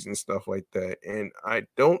Fugees and stuff like that. And I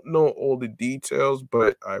don't know all the details,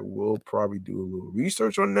 but I will probably do a little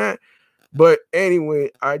research on that. But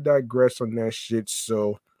anyway, I digress on that shit.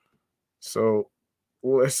 So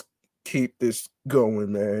let's keep this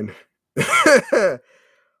going, man.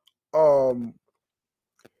 um,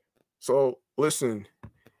 so listen,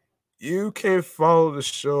 you can follow the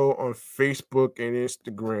show on Facebook and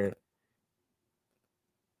Instagram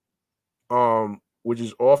which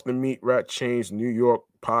is Off the Meat Rat Chain's New York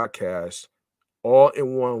podcast, all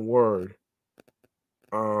in one word.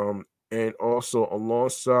 And also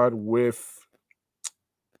alongside with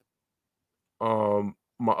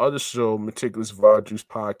my other show, Meticulous Vibe Juice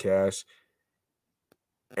Podcast,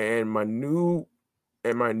 and my new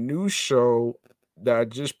show that I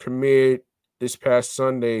just premiered this past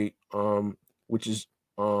Sunday, which is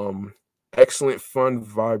Excellent Fun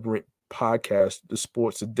Vibrant Podcast, the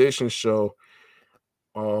sports edition show,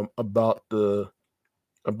 about the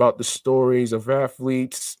stories of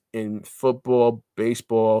athletes in football,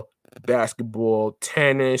 baseball, basketball,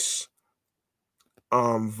 tennis,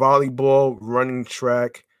 volleyball, running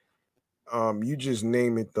track, you just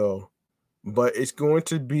name it though. But it's going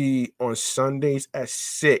to be on Sundays at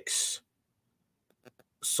 6.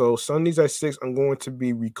 So Sundays at 6, I'm going to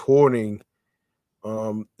be recording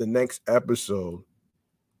the next episode.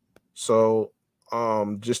 So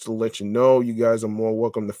just to let you know, you guys are more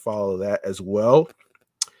welcome to follow that as well.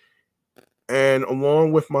 And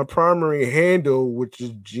along with my primary handle, which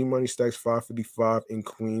is G Money Stacks 555 in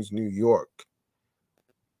Queens, New York.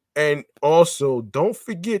 And also, don't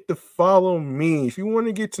forget to follow me. If you want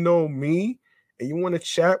to get to know me and you want to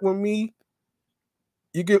chat with me,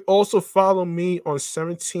 you can also follow me on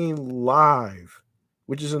 17 Live,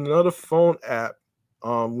 which is another phone app,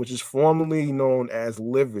 which is formerly known as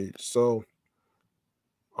Livid. So,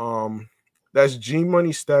 that's G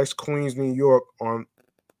Money Stacks Queens, New York on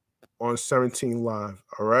 17 Live.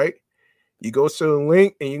 All right. You go to the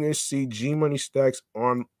link and you're gonna see G Money Stacks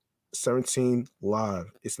on 17 Live.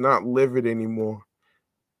 It's not Livid anymore.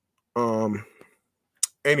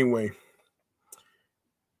 Anyway,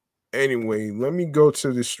 let me go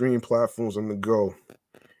to the stream platforms on the go,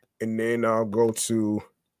 and then I'll go to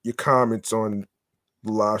your comments on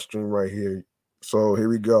the live stream right here. So here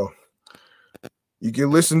we go. You can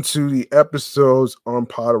listen to the episodes on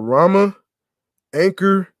Podorama,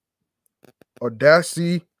 Anchor,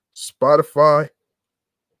 Audacity, Spotify,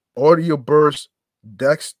 Audio Burst,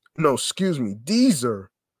 Deezer.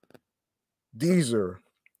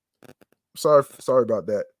 Sorry about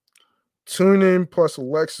that. TuneIn plus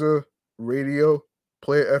Alexa, Radio,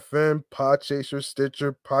 Player FM, Podchaser,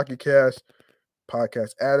 Stitcher, Pocket Cast,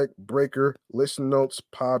 Podcast Addict, Breaker, Listen Notes,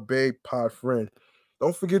 Podbay, Podfriend.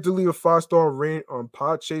 Don't forget to leave a 5-star rating on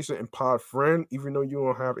Podchaser and Podfriend. Even though you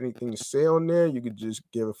don't have anything to say on there, you could just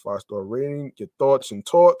give a 5-star rating, your thoughts and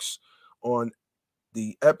talks on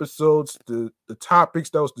the episodes, the topics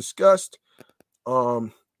that was discussed.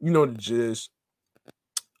 You know the gist.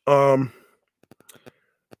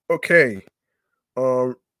 Okay.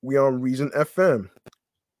 We on Reason FM.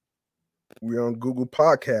 We on Google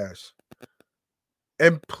Podcasts.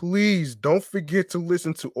 And please don't forget to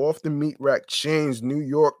listen to Off the Meat Rack Chain's New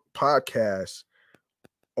York podcast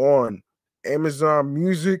on Amazon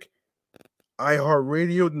Music,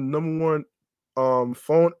 iHeartRadio, the number one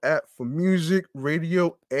phone app for music,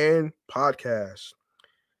 radio, and podcasts.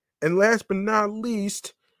 And last but not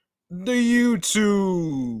least, the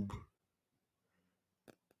YouTube.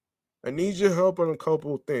 I need your help on a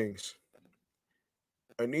couple of things.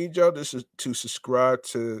 I need y'all to subscribe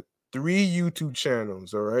to 3 YouTube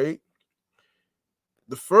channels, all right?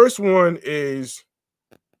 The first one is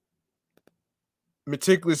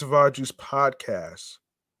Meticulous Vibe Juice Podcast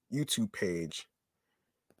YouTube page.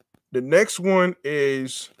 The next one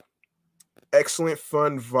is Excellent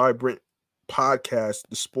Fun Vibrant Podcast,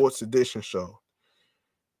 the Sports Edition show.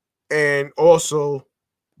 And also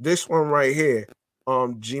this one right here,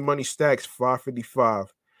 G Money Stacks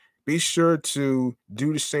 555. Be sure to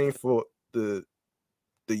do the same for the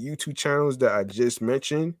YouTube channels that I just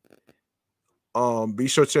mentioned. Be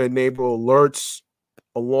sure to enable alerts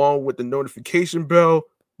along with the notification bell,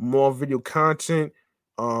 more video content.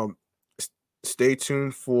 Stay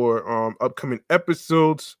tuned for upcoming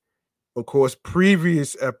episodes. Of course,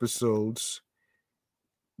 previous episodes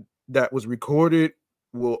that was recorded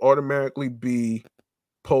will automatically be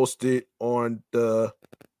posted on the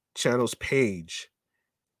channel's page.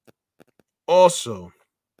 Also,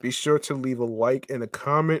 be sure to leave a like and a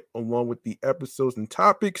comment along with the episodes and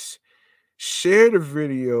topics. Share the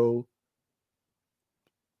video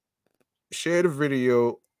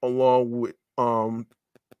along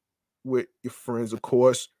with your friends, of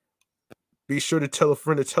course. Be sure to tell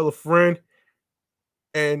a friend.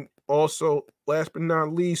 And also, last but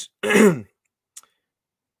not least,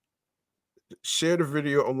 share the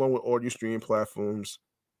video along with audio streaming platforms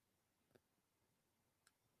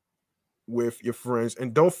with your friends.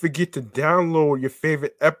 And don't forget to download your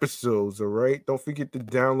favorite episodes, all right? Don't forget to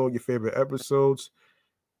download your favorite episodes,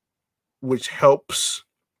 which helps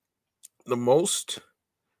the most.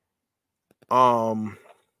 Um,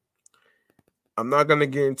 I'm not gonna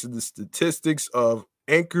get into the statistics of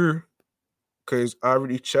Anchor because I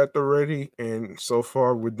already checked already, and so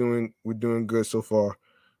far we're doing good so far.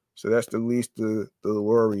 So that's the least the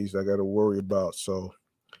worries I got to worry about. So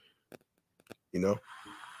you know,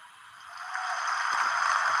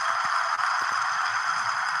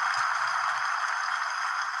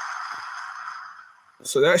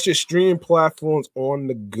 so that's your streaming platforms on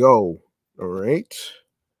the go. All right.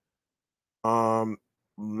 Um,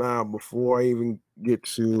 Now before I even get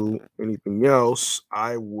to anything else,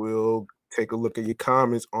 I will take a look at your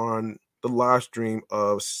comments on the live stream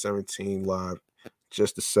of 17 Live.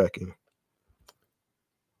 Just a second.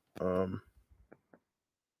 Um,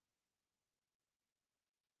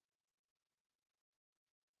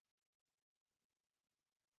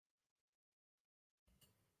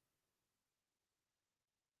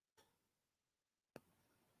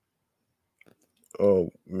 oh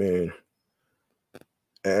man,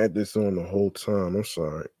 I had this on the whole time. I'm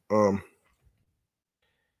sorry.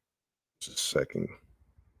 Just a second.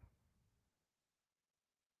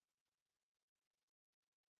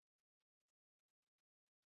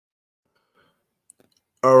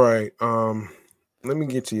 All right. Let me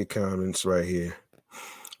get to your comments right here.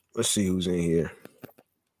 Let's see who's in here.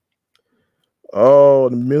 Oh,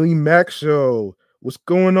 the Millie Mac show. What's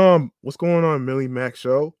going on? What's going on, Millie Mac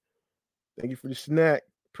show? Thank you for the snack.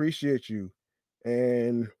 Appreciate you.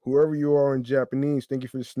 And whoever you are in Japanese, thank you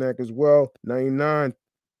for the snack as well. 99.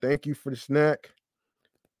 Thank you for the snack.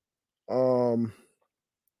 Um,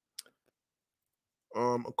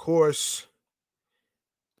 of course,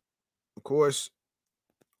 of course,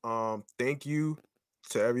 thank you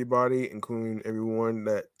to everybody, including everyone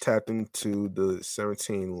that tapped into the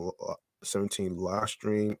 17 live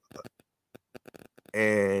stream.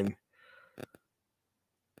 And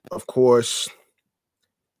of course,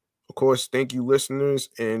 thank you, listeners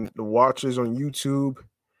and the watchers on YouTube.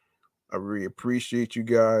 I really appreciate you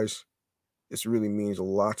guys. This really means a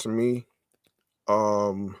lot to me.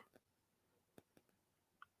 Um,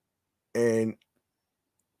 and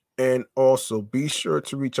also be sure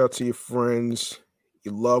to reach out to your friends,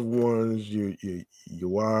 your loved ones, your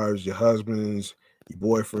wives, your husbands, your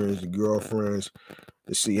boyfriends, your girlfriends,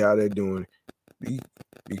 to see how they're doing.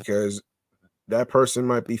 Because that person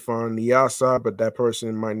might be fine on the outside, but that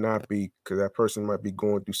person might not be, because that person might be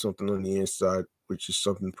going through something on the inside, which is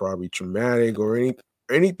something probably traumatic or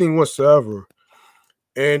anything whatsoever.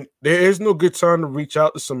 And there is no good time to reach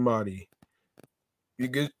out to somebody.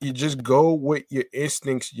 You just go with your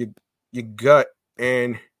instincts, your gut,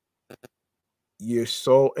 and your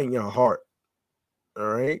soul and your heart. All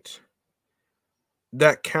right,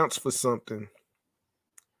 that counts for something.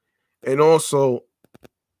 And also,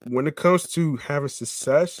 when it comes to having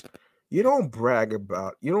success, you don't brag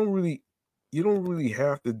about. You don't really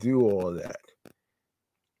have to do all that.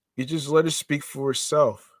 You just let it speak for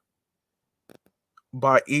itself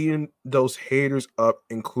by eating those haters up,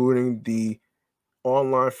 including the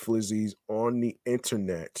online flizzies on the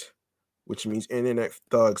internet, which means internet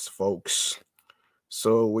thugs, folks.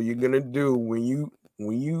 So what you're gonna do when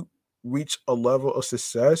you reach a level of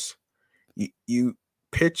success, you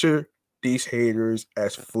picture these haters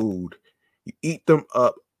as food. You eat them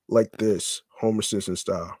up like this, Homer Simpson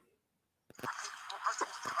style.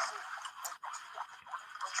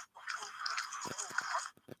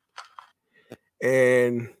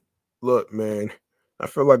 And look, man, I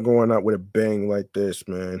feel like going out with a bang like this,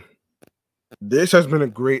 man. This has been a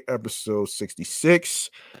great episode 66.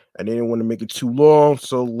 I didn't want to make it too long,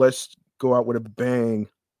 so let's go out with a bang.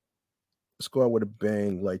 Let's go out with a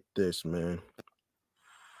bang like this, man.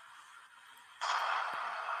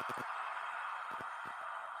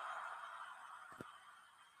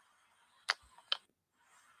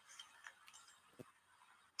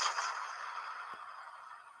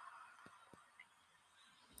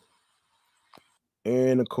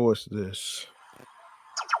 And of course, this.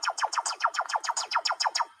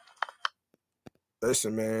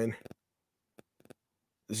 Listen, man.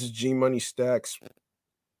 This is G Money Stacks.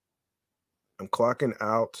 I'm clocking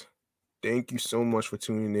out. Thank you so much for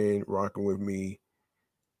tuning in, rocking with me,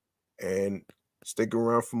 and stick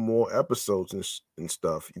around for more episodes and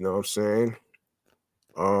stuff. You know what I'm saying?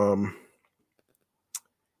 Um,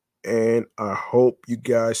 and I hope you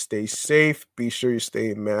guys stay safe. Be sure you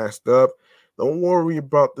stay masked up. Don't worry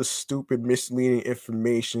about the stupid, misleading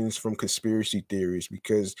informations from conspiracy theories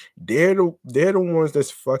because they're the ones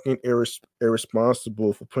that's fucking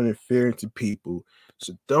irresponsible for putting fear into people.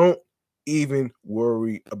 So don't even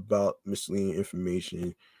worry about misleading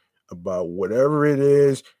information about whatever it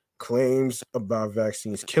is, claims about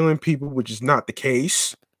vaccines killing people, which is not the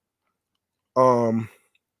case. um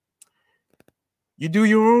you do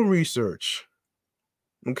your own research.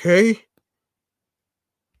 Okay?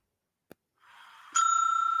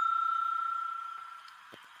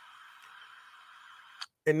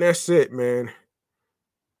 And that's it, man.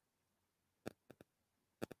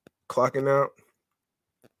 Clocking out.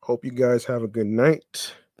 Hope you guys have a good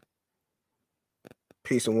night.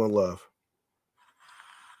 Peace and one love.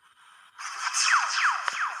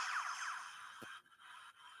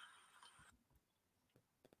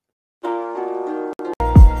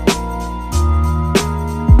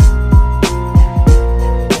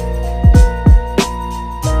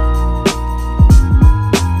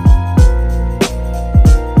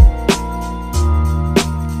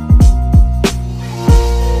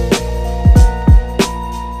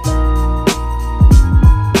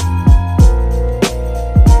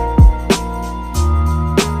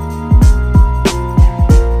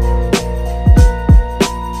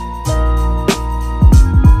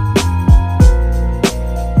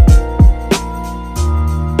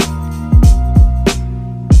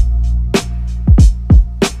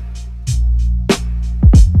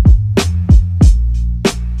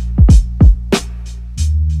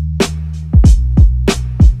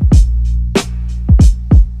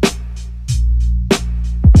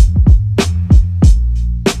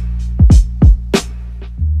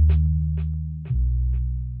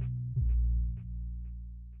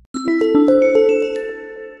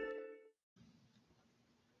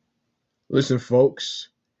 Listen, folks,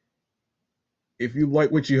 if you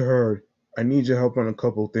like what you heard, I need your help on a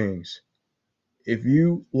couple things. If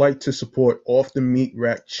you like to support Off the Meat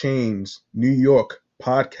Rack Chains New York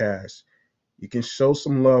podcast, you can show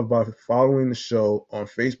some love by following the show on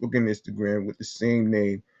Facebook and Instagram with the same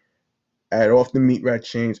name at Off the Meat Rack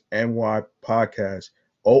Chains NY podcast.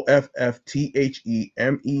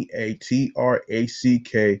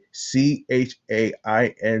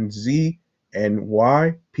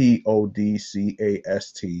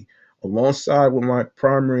 alongside with my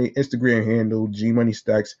primary Instagram handle, G Money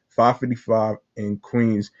Stacks 555 in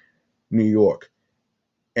Queens, New York.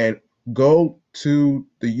 And go to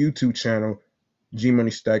the YouTube channel, G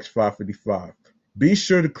Money Stacks 555. Be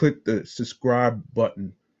sure to click the subscribe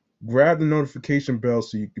button. Grab the notification bell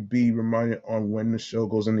so you can be reminded on when the show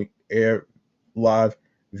goes on the air live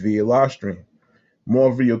via live stream.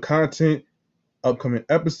 More video content, upcoming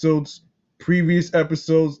episodes, previous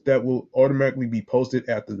episodes that will automatically be posted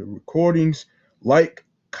after the recordings. Like,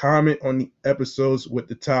 comment on the episodes with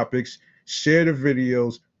the topics, share the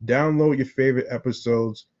videos, download your favorite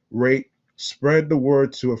episodes, rate, spread the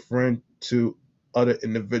word to a friend, to other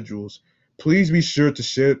individuals. Please be sure to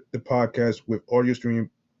share the podcast with audio streaming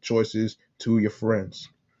choices to your friends.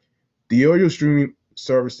 The audio streaming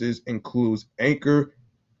services includes Anchor,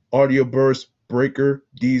 Audio Burst, Breaker,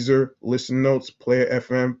 Deezer, Listen Notes, Player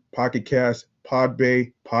FM, Pocket Cast,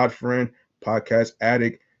 Podbay, Podfriend, Podcast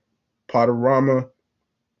Addict, Podorama,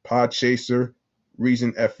 Podchaser,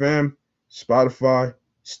 Reason FM, Spotify,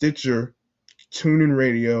 Stitcher, TuneIn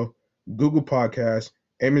Radio, Google Podcasts,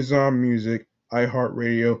 Amazon Music,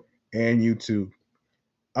 iHeartRadio, and YouTube.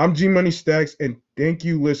 I'm G Money Stacks, and thank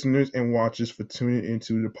you, listeners and watchers, for tuning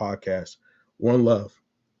into the podcast. One love.